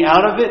call being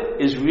out of it,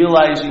 is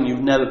realizing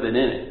you've never been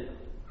in it.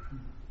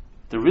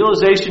 The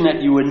realization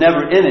that you were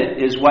never in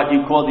it is what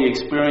you call the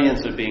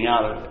experience of being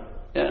out of it.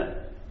 Yeah?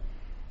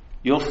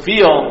 You'll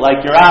feel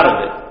like you're out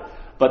of it.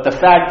 But the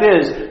fact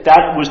is,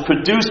 that was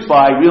produced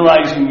by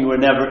realizing you were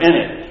never in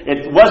it.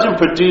 It wasn't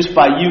produced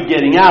by you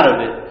getting out of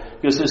it.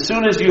 Because as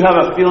soon as you have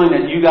a feeling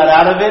that you got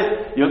out of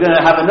it, you're going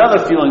to have another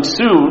feeling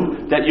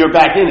soon that you're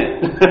back in it.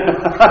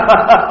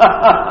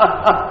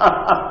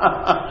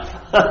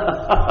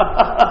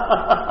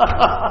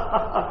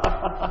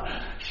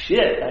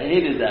 Shit, I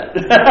hated that.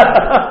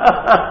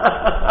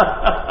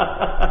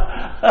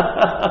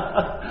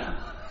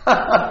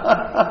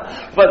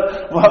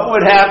 But what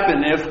would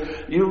happen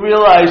if you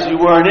realized you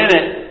weren't in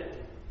it?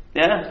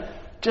 Yeah?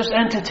 Just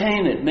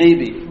entertain it,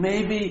 maybe.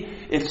 Maybe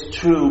it's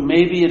true,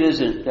 maybe it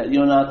isn't, that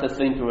you're not the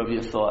thinker of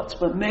your thoughts.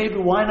 But maybe,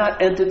 why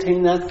not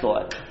entertain that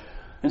thought?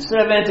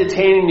 Instead of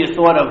entertaining your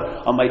thought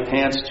of, are my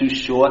pants too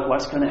short?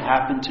 What's going to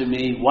happen to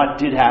me? What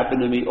did happen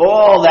to me?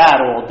 All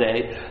that all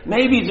day.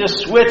 Maybe just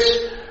switch,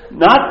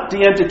 not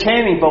the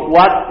entertaining, but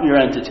what you're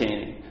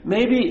entertaining.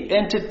 Maybe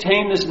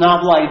entertain this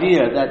novel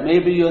idea that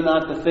maybe you're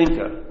not the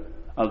thinker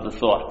of the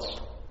thoughts.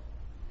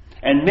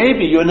 And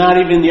maybe you're not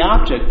even the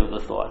object of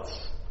the thoughts.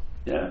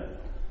 Yeah?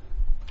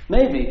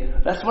 Maybe.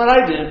 That's what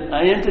I did.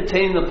 I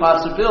entertained the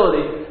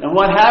possibility, and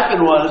what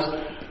happened was,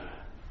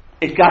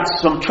 it got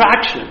some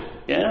traction.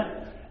 Yeah?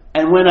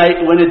 And when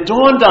it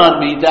dawned on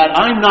me that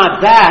I'm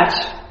not that,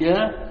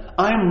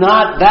 I'm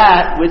not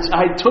that which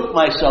I took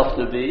myself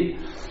to be,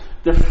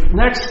 the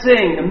next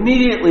thing,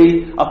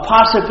 immediately, a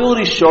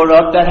possibility showed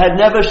up that had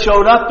never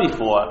showed up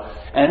before.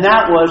 And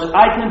that was,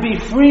 I can be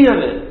free of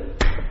it.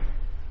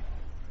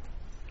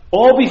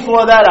 All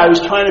before that, I was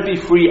trying to be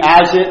free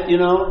as it,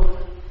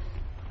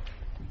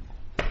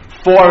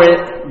 for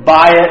it,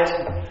 by it,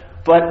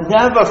 but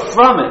never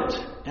from it.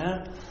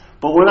 Yeah?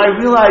 But when I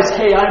realized,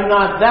 hey, I'm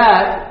not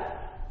that,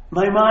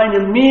 my mind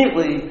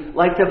immediately,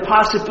 like the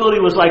possibility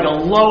was like a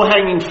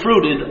low-hanging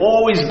fruit. It had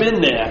always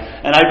been there.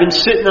 And I've been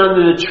sitting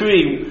under the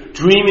tree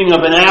dreaming of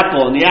an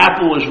apple, and the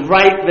apple was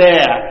right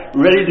there,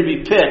 ready to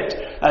be picked.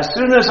 As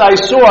soon as I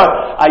saw it,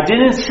 I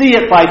didn't see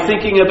it by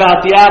thinking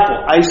about the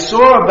apple. I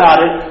saw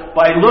about it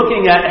by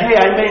looking at, hey,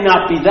 I may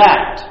not be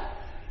that.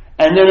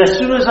 And then as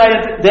soon as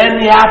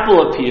then the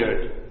apple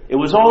appeared. It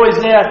was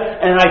always there,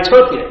 and I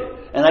took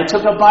it. And I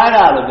took a bite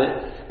out of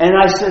it, and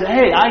I said,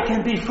 hey, I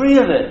can be free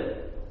of it.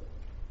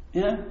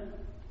 Yeah?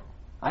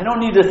 I don't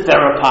need to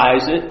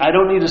therapize it. I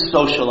don't need to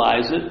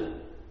socialize it.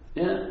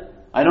 Yeah?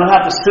 I don't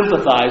have to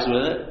sympathize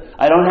with it.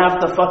 I don't have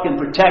to fucking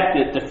protect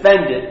it,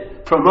 defend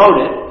it, promote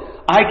it.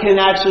 I can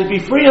actually be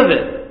free of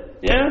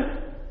it. Yeah?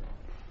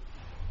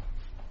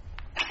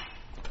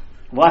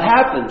 What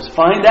happens?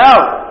 Find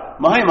out.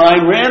 My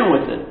mind ran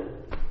with it.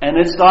 And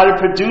it started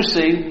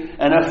producing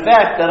an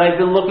effect that I've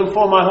been looking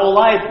for my whole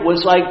life.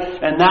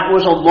 And that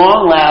was a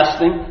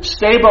long-lasting,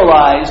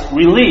 stabilized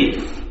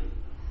relief.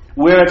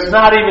 Where it's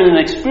not even an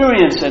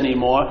experience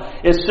anymore.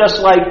 It's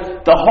just like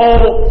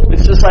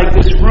it's just like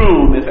this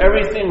room. If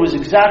everything was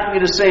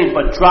exactly the same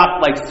but dropped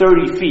like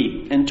 30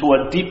 feet into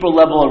a deeper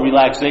level of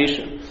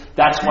relaxation.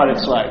 That's what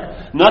it's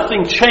like.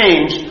 Nothing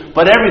changed,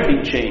 but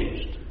everything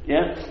changed.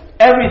 Yeah?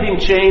 Everything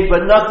changed,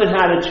 but nothing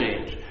had to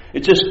change.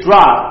 It just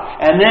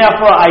dropped. And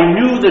therefore I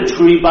knew the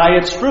tree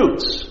by its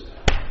fruits.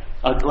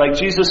 Like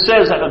Jesus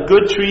says, a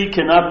good tree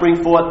cannot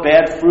bring forth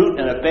bad fruit,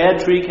 and a bad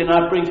tree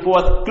cannot bring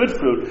forth good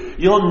fruit.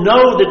 You'll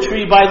know the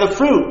tree by the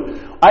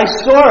fruit. I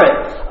saw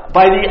it.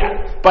 By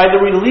the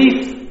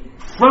relief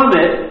from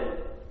it,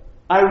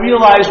 I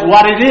realized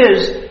what it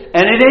is,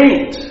 and it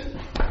ain't.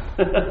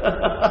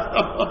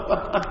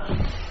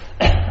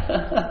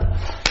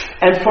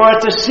 And for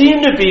it to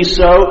seem to be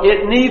so,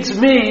 it needs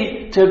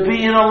me to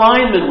be in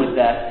alignment with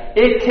that.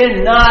 It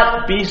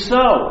cannot be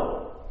so.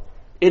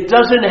 It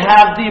doesn't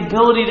have the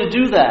ability to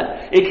do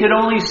that. It can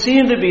only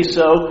seem to be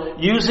so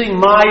using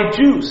my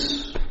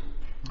juice.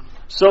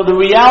 So the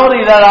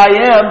reality that I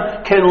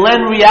am can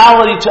lend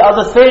reality to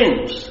other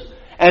things.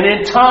 And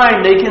in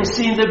time, they can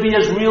seem to be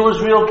as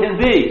real can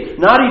be.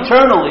 Not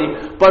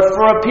eternally, but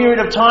for a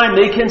period of time,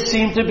 they can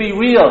seem to be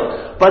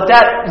real. But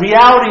that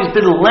reality has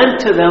been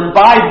lent to them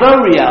by the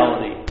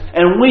reality.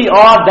 And we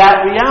are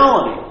that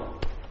reality.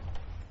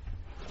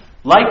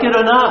 Like it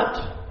or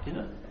not.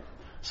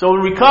 So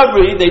in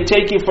recovery, they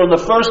take you from the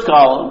first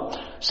column,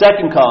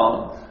 second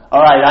column.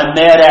 All right, I'm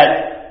mad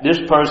at this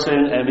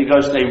person and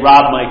because they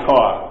robbed my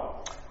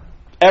car.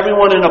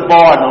 Everyone in a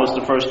bar knows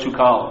the first two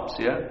columns,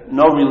 yeah?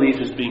 No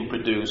relief is being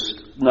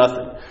produced,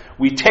 nothing.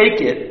 We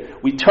take it,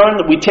 we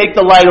take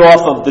the light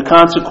off of the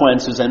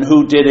consequences and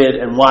who did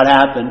it and what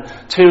happened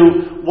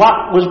to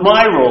what was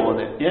my role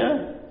in it,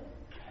 yeah?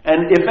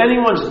 And if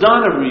anyone's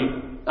done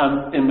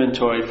a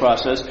inventory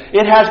process,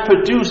 it has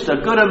produced a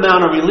good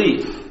amount of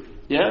relief.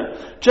 Yeah?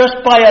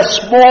 Just by a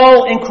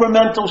small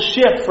incremental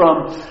shift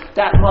from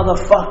that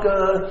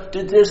motherfucker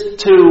did this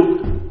to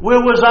where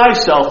was I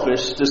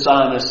selfish,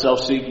 dishonest,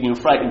 self-seeking, and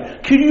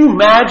frightened. Can you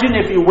imagine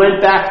if you went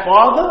back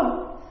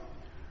farther?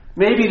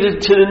 Maybe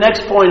to the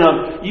next point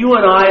of you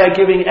and I are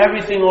giving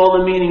everything all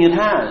the meaning it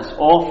has,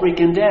 all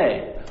freaking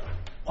day.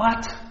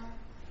 What?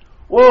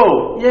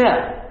 Whoa,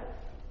 yeah.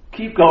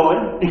 Keep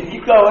going.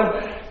 Keep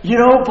going. You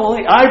don't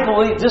believe, I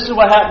believe, this is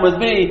what happened with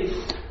me.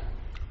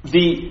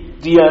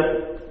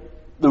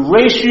 The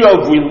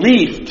ratio of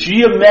relief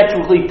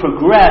geometrically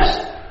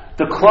progressed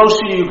the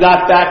closer you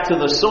got back to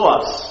the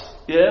source.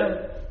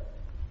 Yeah?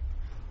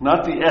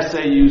 Not the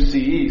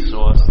S-A-U-C-E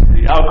source,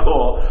 the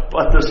alcohol,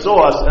 but the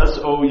source,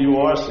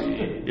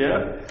 S-O-U-R-C-E.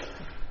 Yeah?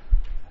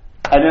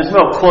 And there's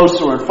no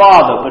closer and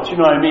farther, but you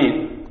know what I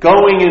mean.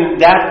 Going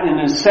in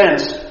a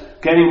sense,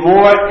 getting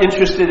more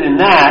interested in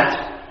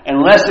that,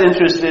 and less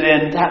interested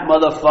in that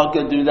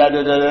motherfucker do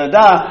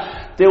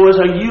da-da-da-da-da. There was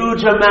a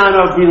huge amount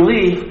of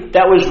relief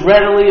that was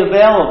readily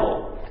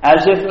available.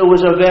 as if it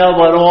was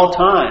available at all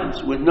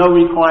times, with no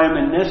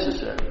requirement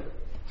necessary.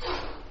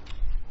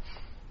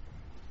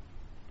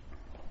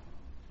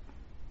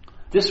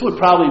 This would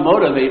probably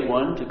motivate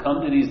one to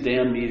come to these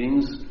damn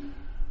meetings.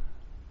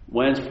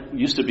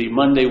 Used to be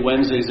Monday,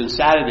 Wednesdays, and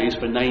Saturdays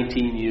for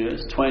 19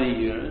 years, 20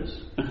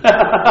 years,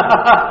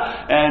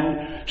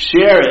 and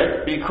share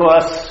it,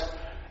 because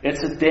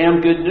it's a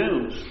damn good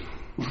news.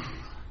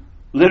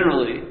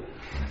 Literally.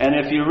 And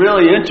if you're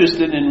really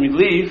interested in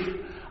relief,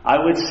 I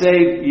would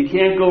say you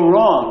can't go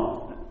wrong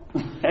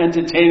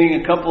entertaining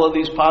a couple of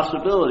these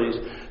possibilities.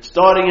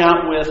 Starting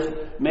out with,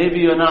 maybe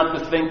you're not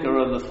the thinker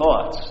of the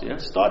thoughts. Yeah,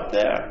 start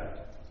there.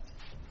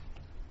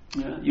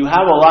 Yeah. You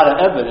have a lot of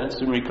evidence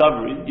in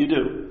recovery. You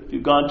do.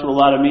 You've gone to a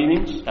lot of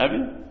meetings, have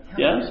you?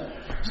 Yes?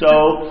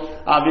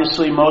 So,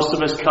 obviously, most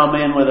of us come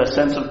in with a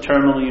sense of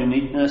terminal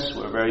uniqueness.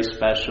 We're very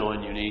special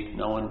and unique.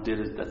 No one did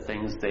the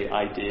things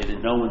I did,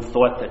 and no one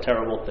thought the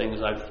terrible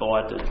things I've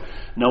thought, and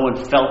no one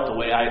felt the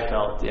way I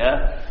felt,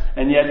 yeah?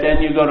 And yet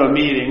then you go to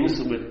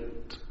meetings with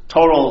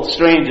total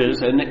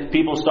strangers, and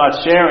people start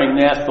sharing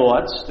their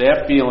thoughts,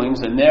 their feelings,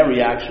 and their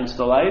reactions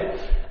to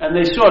life, and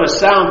they sort of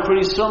sound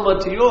pretty similar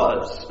to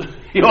yours.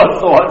 Your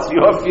thoughts,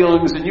 your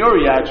feelings, and your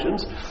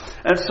reactions.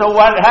 And so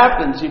what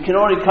happens? You can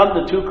only come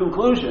to two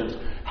conclusions.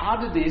 How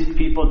did these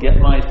people get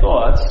my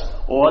thoughts,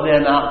 or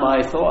they're not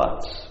my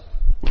thoughts?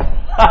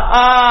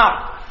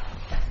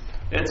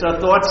 It's a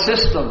thought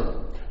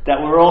system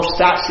that we're all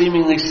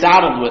seemingly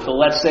saddled with, or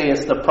let's say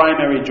it's the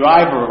primary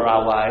driver of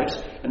our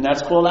lives, and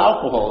that's called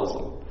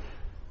alcoholism.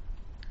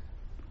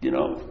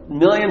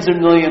 Millions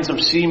and millions of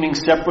seeming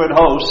separate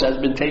hosts has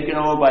been taken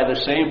over by the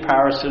same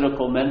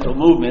parasitical mental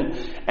movement,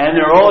 and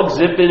they're all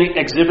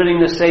exhibiting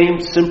the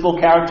same simple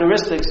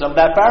characteristics of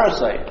that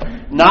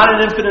parasite. Not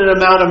an infinite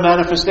amount of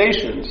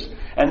manifestations.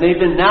 And they've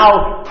been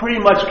now pretty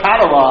much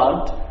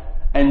cataloged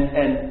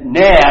and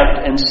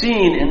nabbed and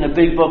seen in the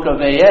big book of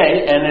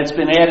AA, and it's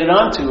been added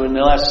onto in the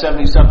last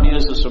 70-something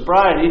years of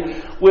sobriety,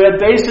 where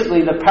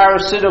basically the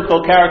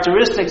parasitical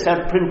characteristics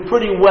have been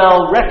pretty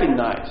well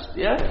recognized.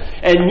 Yeah?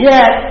 And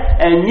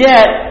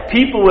yet,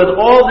 people with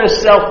all this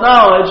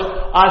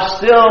self-knowledge are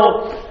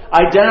still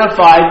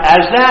identified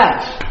as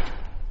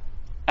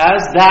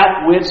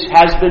that which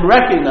has been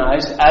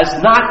recognized as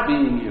not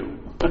being you.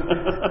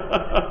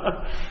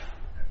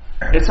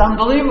 It's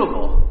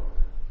unbelievable.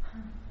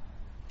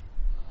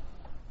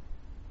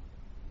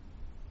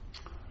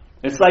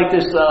 It's like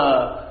this.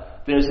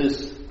 There's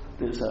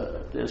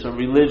a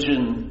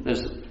religion.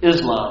 There's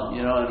Islam,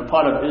 and a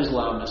part of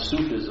Islam is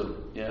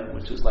Sufism,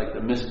 which is like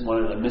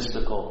one of the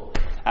mystical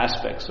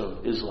aspects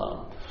of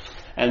Islam.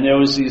 And there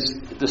was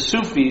the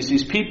Sufis.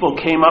 These people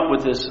came up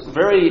with this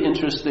very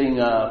interesting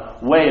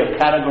way of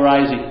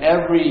categorizing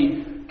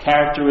every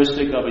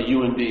characteristic of a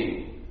human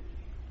being,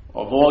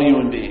 of all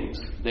human beings.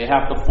 They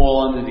have to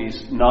fall under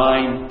these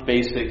 9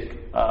 basic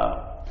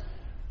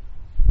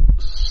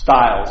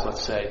styles,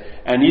 let's say,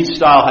 and each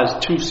style has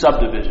 2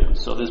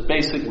 subdivisions. So there's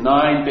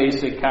 9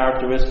 basic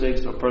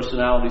characteristics or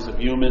personalities of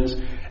humans,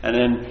 and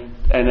then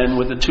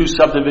with the 2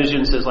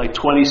 subdivisions, there's like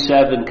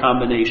 27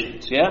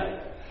 combinations. Yeah.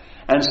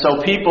 And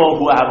so people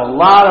who have a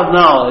lot of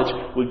knowledge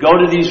would go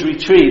to these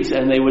retreats,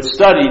 and they would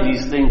study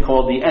these things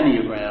called the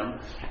Enneagram,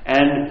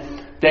 and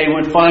they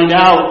would find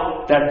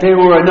out that they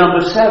were a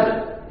number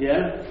 7.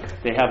 Yeah.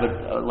 They have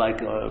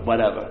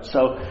whatever.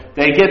 So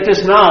they get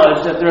this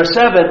knowledge that they're a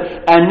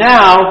 7, and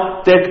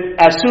now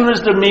as soon as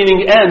the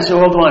meeting ends, they're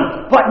all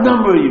going, "What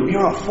number are you?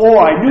 You're a 4.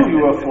 I knew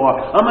you were a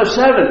 4. I'm a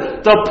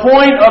 7. The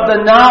point of the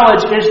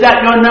knowledge is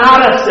that you're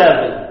not a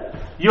 7.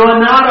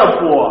 You're not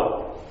a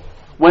 4.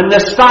 When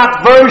the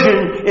stock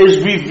version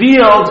is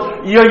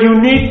revealed, your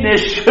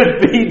uniqueness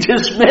should be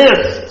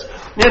dismissed.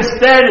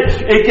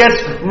 Instead, it gets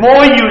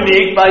more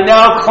unique by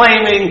now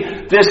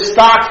claiming this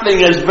stock thing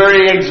is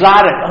very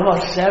exotic. I'm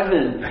a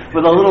 7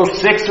 with a little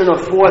 6 and a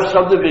 4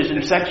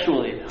 subdivision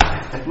sexually.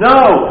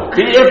 No,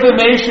 the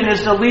information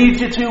is to lead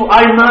you to,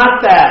 I'm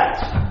not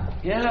that.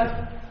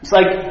 Yeah? It's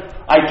like,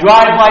 I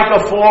drive like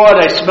a Ford,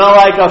 I smell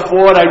like a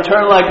Ford, I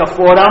turn like a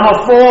Ford, I'm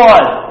a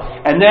Ford.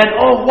 And then,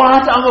 oh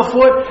what? I'm a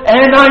Ford,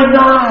 and I'm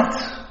not.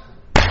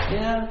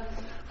 Yeah?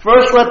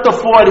 First let the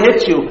Ford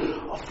hit you.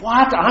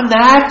 What? I'm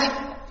that?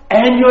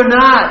 And you're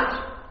not.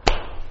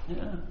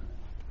 Yeah.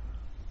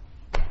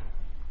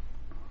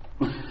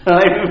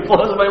 It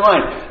blows my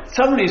mind.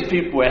 Some of these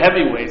people were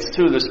heavyweights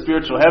too, the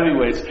spiritual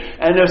heavyweights,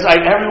 and there's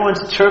like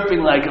everyone's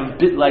chirping like a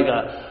bit like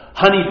a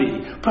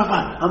honeybee.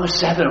 I'm a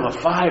 7, I'm a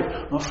 5,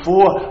 I'm a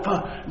 4.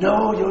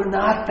 No, you're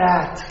not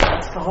that.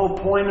 That's the whole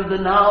point of the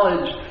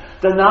knowledge.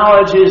 The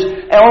knowledge is,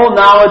 all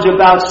knowledge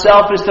about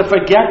self is to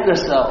forget the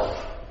self.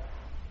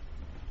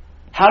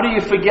 How do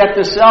you forget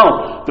the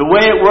self? The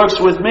way it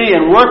works with me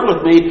and worked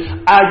with me,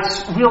 I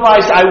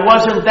realized I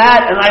wasn't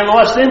that, and I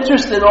lost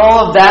interest in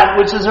all of that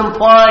which is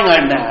implying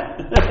I'm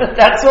that.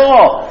 That's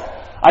all.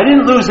 I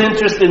didn't lose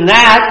interest in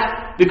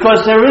that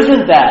because there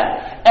isn't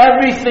that.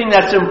 Everything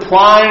that's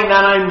implying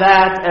that I'm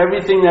that,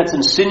 everything that's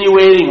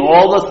insinuating,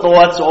 all the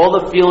thoughts, all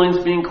the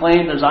feelings being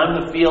claimed as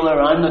I'm the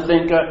feeler, I'm the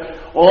thinker,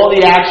 all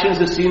the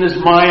actions are seen as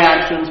my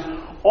actions,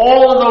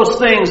 All of those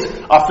things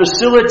are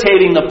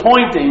facilitating the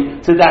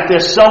pointing to that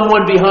there's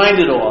someone behind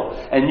it all.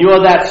 And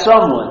you're that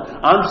someone.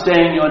 I'm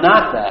saying you're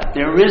not that.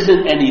 There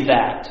isn't any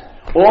that.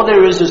 All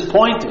there is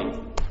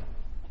pointing.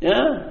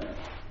 Yeah?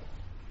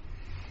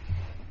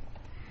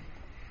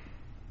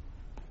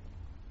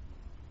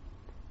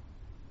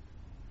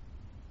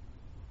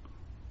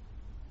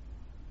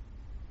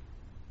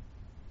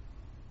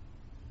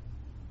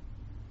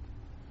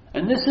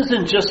 And this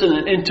isn't just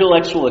an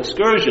intellectual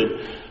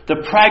excursion. The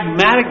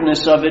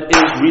pragmaticness of it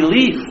is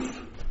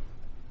relief.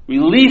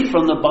 Relief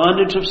from the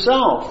bondage of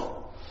self.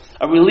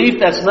 A relief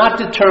that's not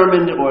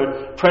determined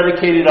or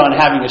predicated on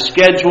having a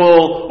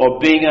schedule or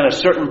being at a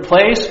certain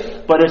place,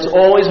 but it's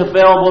always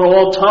available at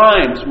all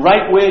times,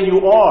 right where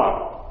you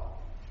are.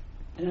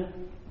 Yeah?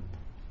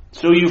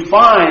 So you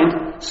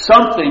find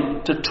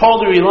something to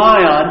totally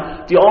rely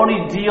on. The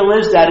only deal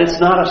is that it's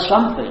not a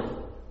something.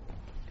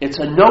 It's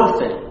a no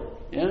thing.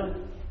 Yeah?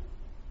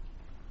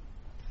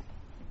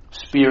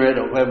 Spirit,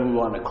 or whatever we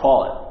want to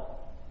call it.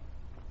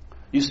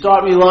 You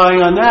start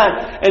relying on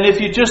that, and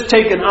if you just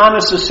take an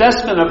honest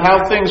assessment of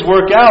how things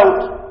work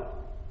out,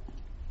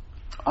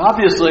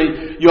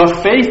 obviously your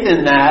faith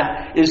in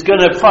that is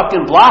going to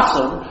fucking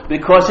blossom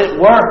because it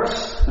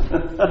works.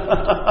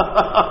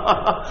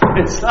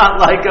 It's not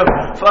like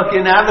a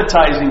fucking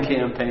advertising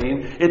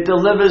campaign. It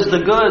delivers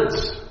the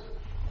goods.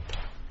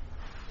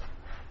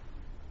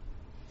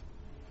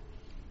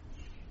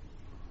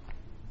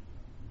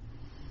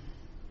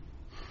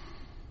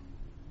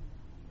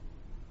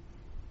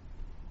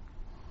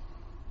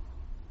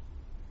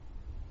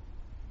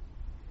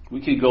 We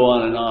could go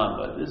on and on,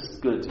 but this is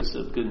good. Just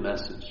a good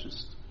message.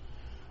 Just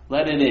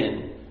let it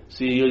in.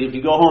 See, if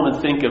you go home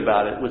and think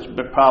about it, which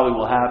probably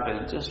will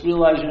happen, just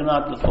realize you're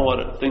not the thought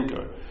or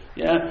thinker.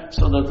 Yeah?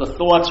 So that the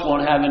thoughts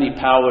won't have any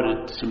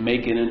power to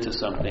make it into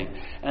something.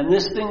 And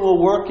this thing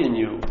will work in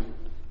you.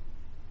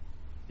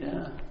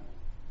 Yeah?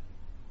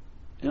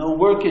 It'll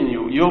work in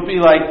you. You'll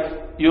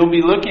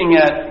be looking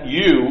at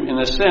you, in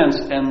a sense,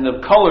 and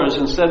the colors,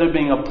 instead of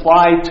being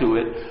applied to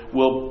it,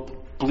 will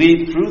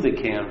bleed through the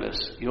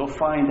canvas. You'll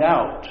find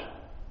out.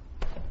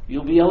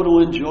 You'll be able to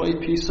enjoy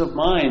peace of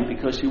mind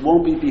because you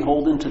won't be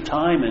beholden to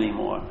time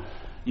anymore.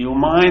 You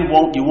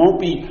won't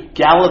be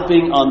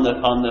galloping on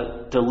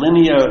the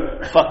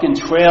linear fucking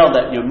trail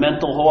that your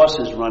mental horse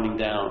is running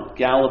down,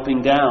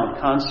 galloping down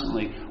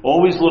constantly,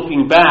 always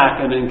looking back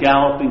and then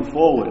galloping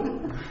forward.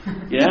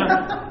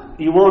 Yeah?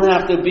 You won't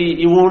have to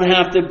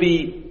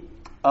be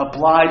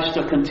obliged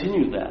to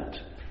continue that.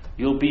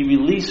 You'll be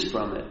released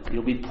from it.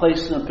 You'll be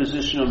placed in a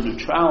position of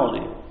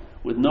neutrality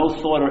with no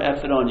thought or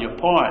effort on your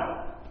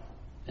part.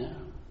 Yeah.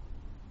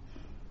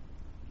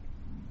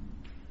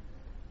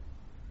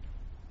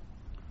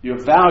 Your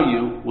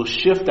value will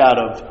shift out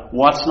of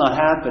what's not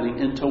happening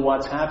into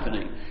what's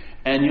happening.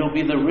 And you'll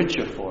be the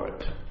richer for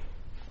it.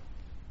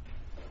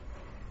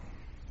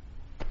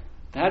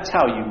 That's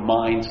how you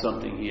mine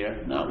something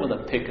here. Not with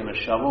a pick and a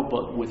shovel,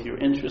 but with your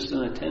interest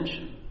and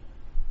attention.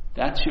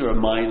 That's your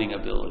mining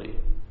ability.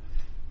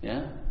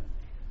 Yeah?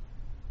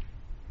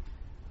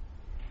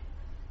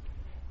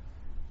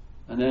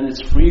 And then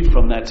it's freed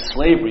from that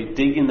slavery,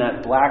 digging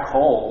that black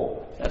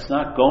hole that's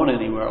not going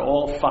anywhere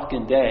all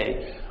fucking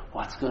day.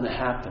 What's going to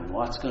happen?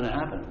 What's going to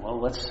happen?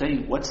 Well, let's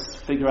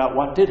figure out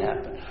what did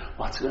happen.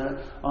 What's going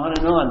to, on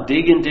and on,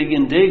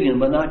 digging,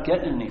 but not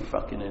getting any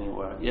fucking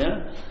anywhere.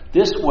 Yeah?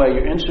 This way,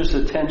 your interest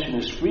attention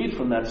is freed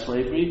from that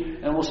slavery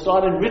and will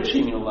start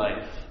enriching your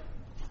life.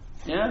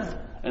 Yeah?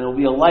 And it'll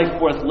be a life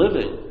worth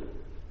living.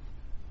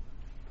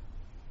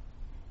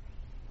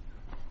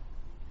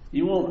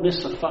 You won't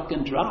miss a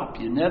fucking drop.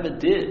 You never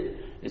did.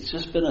 It's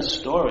just been a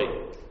story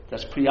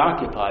that's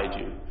preoccupied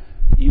you.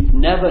 You've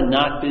never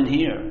not been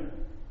here.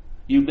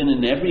 You've been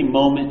in every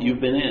moment you've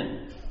been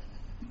in.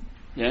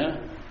 Yeah?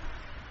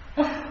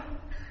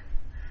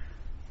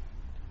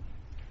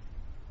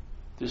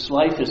 This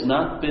life has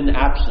not been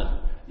absent.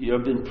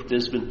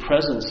 There's been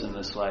presence in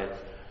this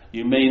life.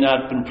 You may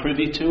not have been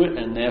privy to it,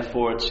 and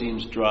therefore it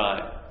seems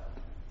dry.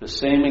 The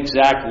same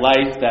exact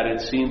life that it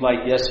seemed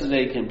like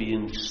yesterday can be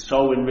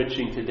so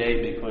enriching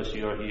today because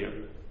you're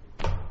here.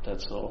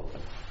 That's all.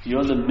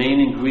 You're the main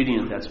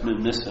ingredient that's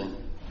been missing.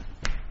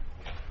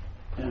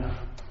 Yeah.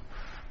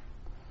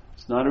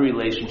 It's not a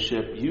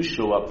relationship. You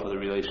show up for the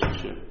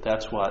relationship.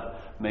 That's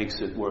what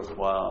makes it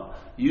worthwhile.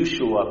 You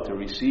show up to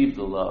receive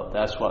the love.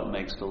 That's what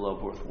makes the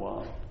love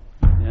worthwhile.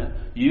 Yeah?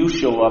 You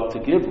show up to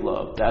give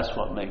love. That's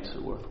what makes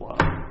it worthwhile.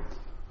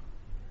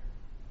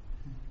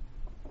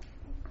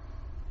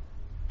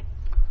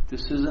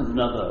 This isn't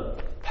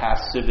another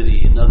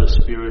passivity, another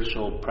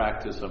spiritual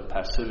practice of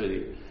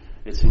passivity.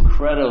 It's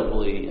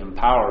incredibly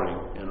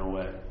empowering in a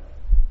way.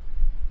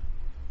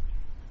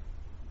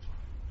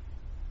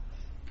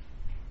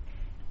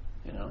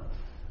 You know,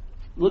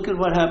 look at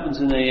what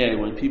happens in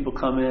AA when people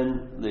come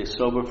in, they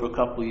sober for a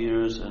couple of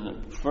years,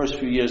 and the first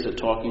few years they're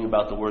talking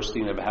about the worst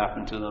thing that ever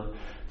happened to them.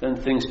 Then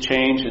things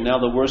change, and now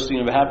the worst thing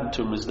that ever happened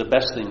to them is the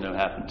best thing that ever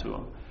happened to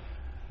them.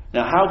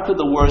 Now, how could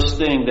the worst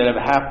thing that ever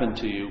happened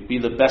to you be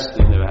the best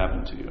thing that ever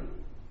happened to you?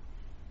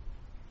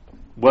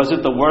 Was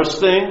it the worst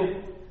thing?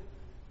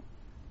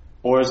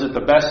 Or is it the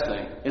best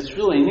thing? It's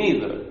really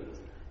neither.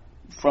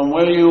 From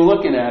where you were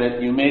looking at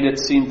it, you made it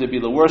seem to be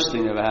the worst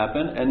thing that ever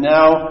happened, and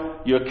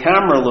now your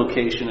camera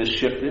location is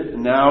shifted,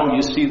 and now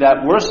you see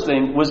that worst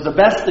thing was the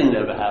best thing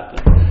that ever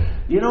happened.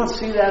 You don't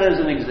see that as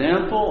an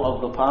example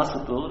of the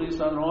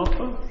possibilities on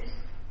offer?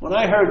 When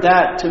I heard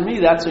that, to me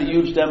that's a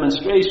huge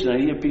demonstration. I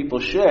hear people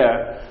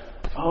share,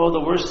 oh, the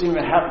worst thing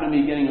that happened to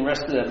me getting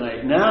arrested at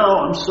night.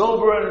 Now I'm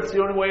sober and it's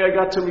the only way I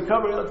got to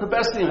recover. That's the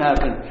best thing that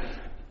happened.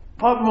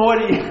 What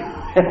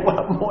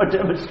more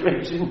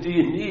demonstration do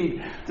you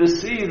need to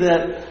see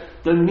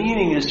that the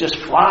meaning is just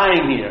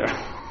flying here?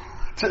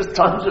 Just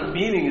tons of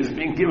meaning is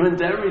being given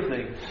to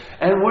everything.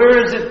 And where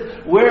is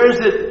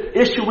it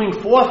issuing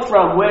forth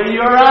from? Where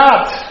you're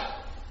at.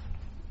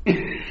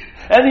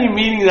 Any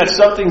meaning that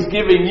something's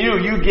giving you,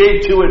 you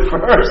gave to it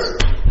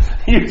first.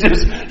 You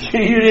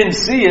didn't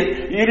see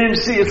it. You didn't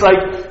see it. It's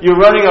like you're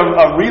running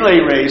a relay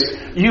race.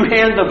 You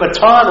hand the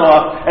baton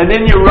off, and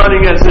then you're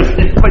running as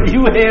if, but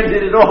you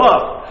handed it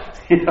off.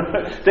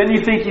 Then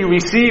you think you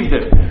received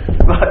it,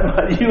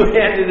 but you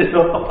handed it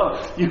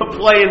off. You're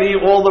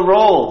playing all the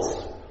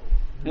roles.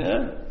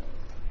 Yeah.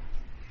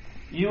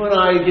 You and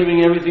I are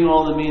giving everything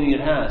all the meaning it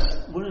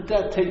has. Wouldn't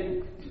that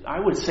take? I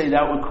would say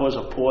that would cause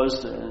a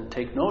pause and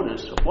take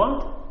notice of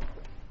what?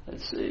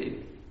 Let's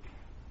see.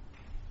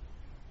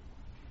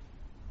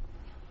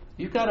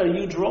 You've got a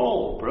huge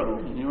role, bro,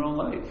 in your own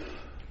life.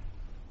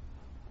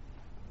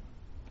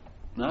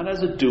 Not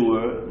as a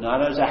doer,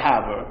 not as a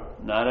haver,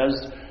 not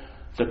as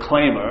the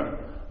claimer,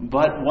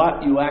 but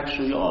what you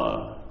actually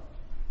are.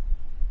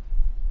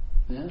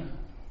 Yeah.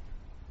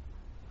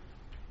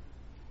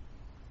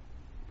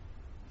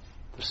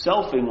 The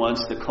selfing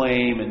wants to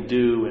claim and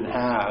do and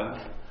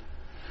have,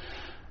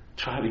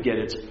 try to get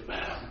its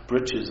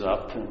britches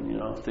up and,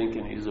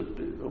 thinking he's a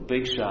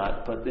big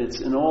shot. But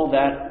it's in all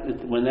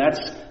that, when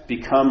that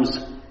becomes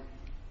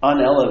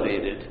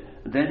unelevated,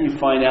 then you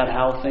find out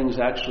how things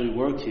actually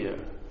work here.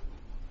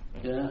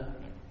 Yeah?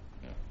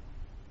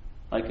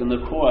 Like in the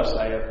Course,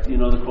 I have,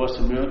 the Course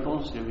in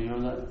Miracles, you ever hear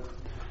that?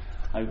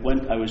 I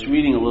was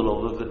reading a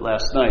little of it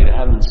last night. I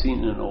haven't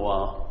seen it in a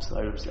while, so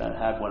I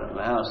had one at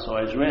my house. So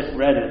I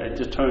read it, I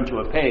just turned to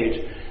a page,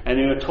 and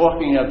they were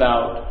talking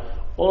about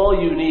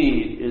all you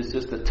need is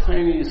just the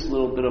tiniest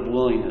little bit of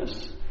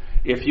willingness.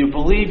 If you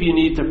believe you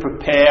need to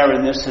prepare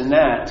and this and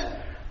that,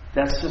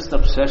 that's just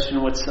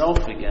obsession with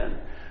self again.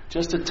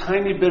 Just a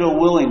tiny bit of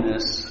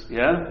willingness,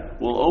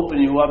 will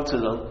open you up to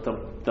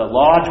the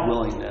large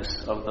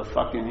willingness of the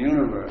fucking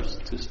universe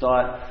to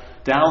start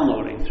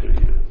downloading through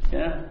you,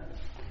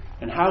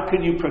 And how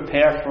can you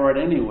prepare for it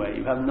anyway?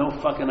 You have no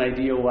fucking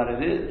idea what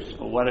it is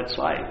or what it's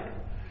like.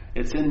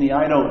 It's in the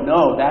I don't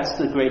know. That's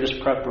the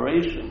greatest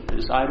preparation,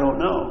 is I don't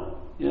know.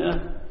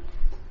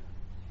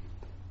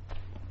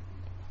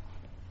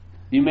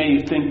 You may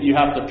think you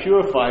have to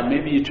purify.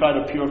 Maybe you try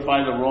to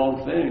purify the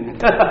wrong thing.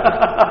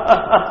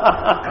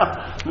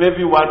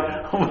 Maybe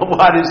what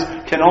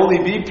can only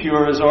be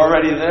pure is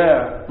already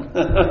there.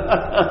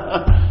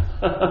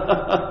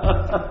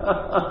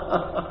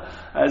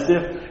 As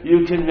if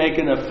you can make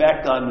an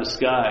effect on the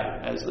sky,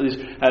 as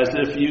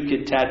if you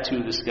could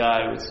tattoo the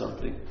sky with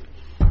something.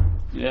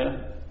 Yeah.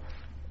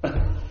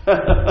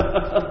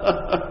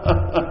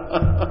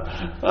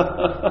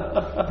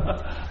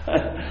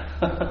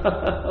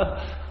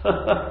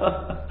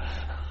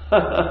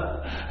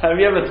 Have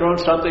you ever thrown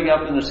something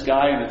up in the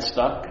sky and it's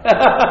stuck?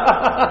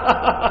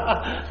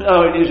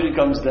 No, it usually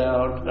comes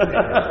down.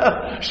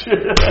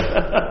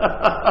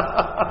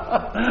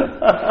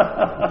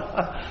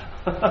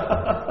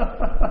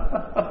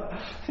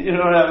 You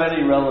don't have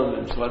any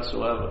relevance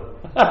whatsoever.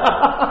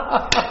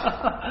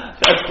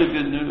 That's the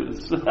good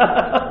news.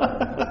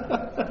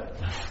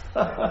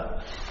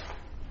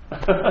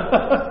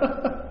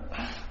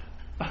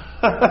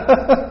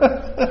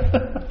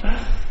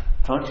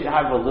 Don't you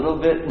have a little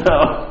bit?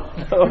 No.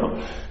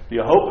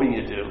 You're hoping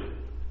you do.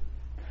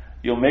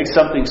 You'll make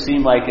something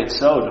seem like it's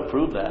so to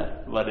prove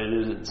that, but it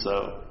isn't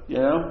so.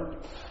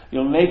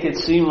 You'll make it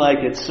seem like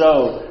it's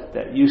so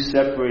that you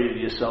separated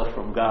yourself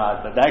from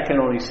God, but that can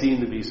only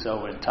seem to be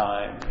so in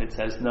time. It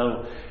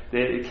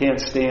can't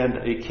stand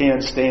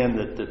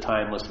the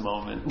timeless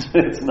moment.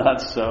 It's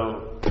not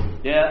so.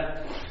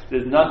 Yeah?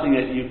 There's nothing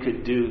that you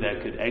could do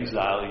that could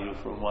exile you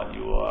from what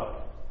you are.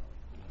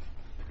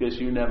 Because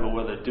you never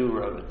were the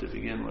doer of it to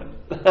begin with.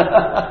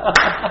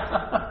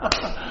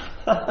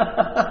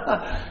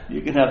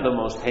 You can have the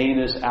most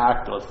heinous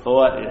act or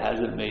thought.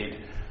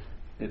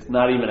 It's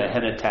not even a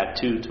henna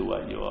tattoo to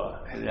what you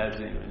are. It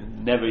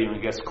never even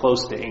gets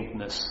close to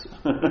inkness.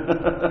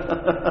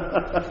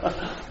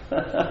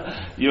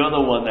 You're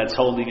the one that's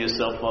holding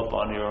yourself up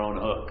on your own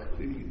hook.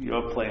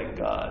 You're playing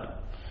God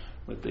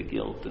with the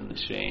guilt and the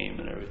shame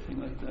and everything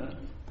like that.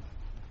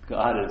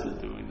 God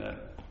isn't doing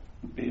that.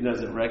 He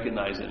doesn't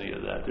recognize any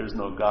of that. There's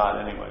no God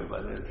anyway,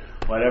 but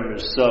whatever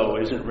is so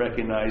isn't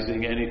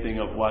recognizing anything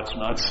of what's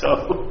not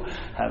so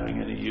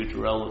having any huge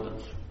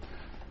relevance.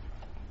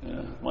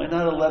 Why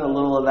not let a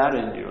little of that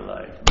into your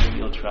life? Maybe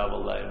you'll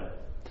travel lighter.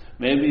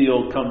 Maybe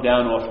you'll come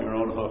down off your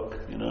own hook,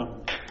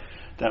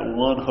 that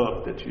one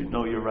hook that you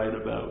know you're right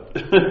about.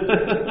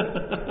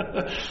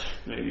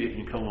 Maybe you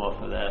can come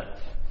off of that.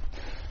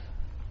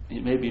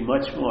 You may be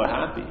much more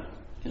happy,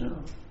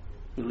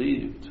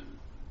 relieved.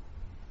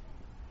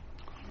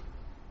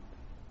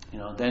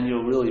 Then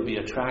you'll really be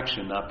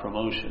attraction, not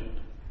promotion.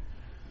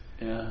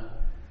 Yeah.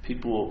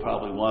 People will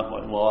probably want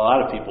a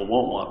lot of people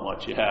won't want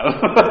what you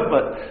have,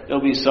 but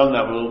there'll be some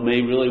that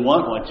may really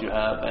want what you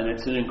have, and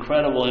it's an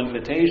incredible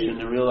invitation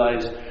to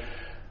realize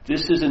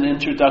this is an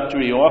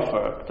introductory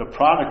offer. The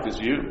product is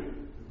you.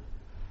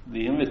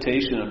 The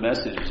invitation and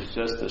message is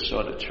just to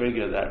sort of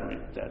trigger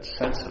that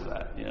sense of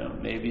that.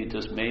 Maybe,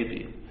 just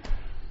maybe.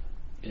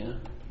 Yeah,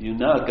 you're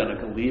not going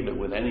to leave it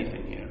with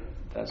anything here.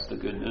 That's the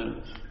good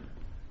news.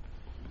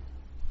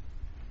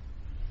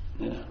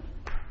 Yeah.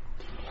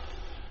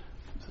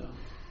 So,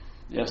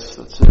 yes,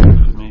 that's it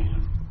for me.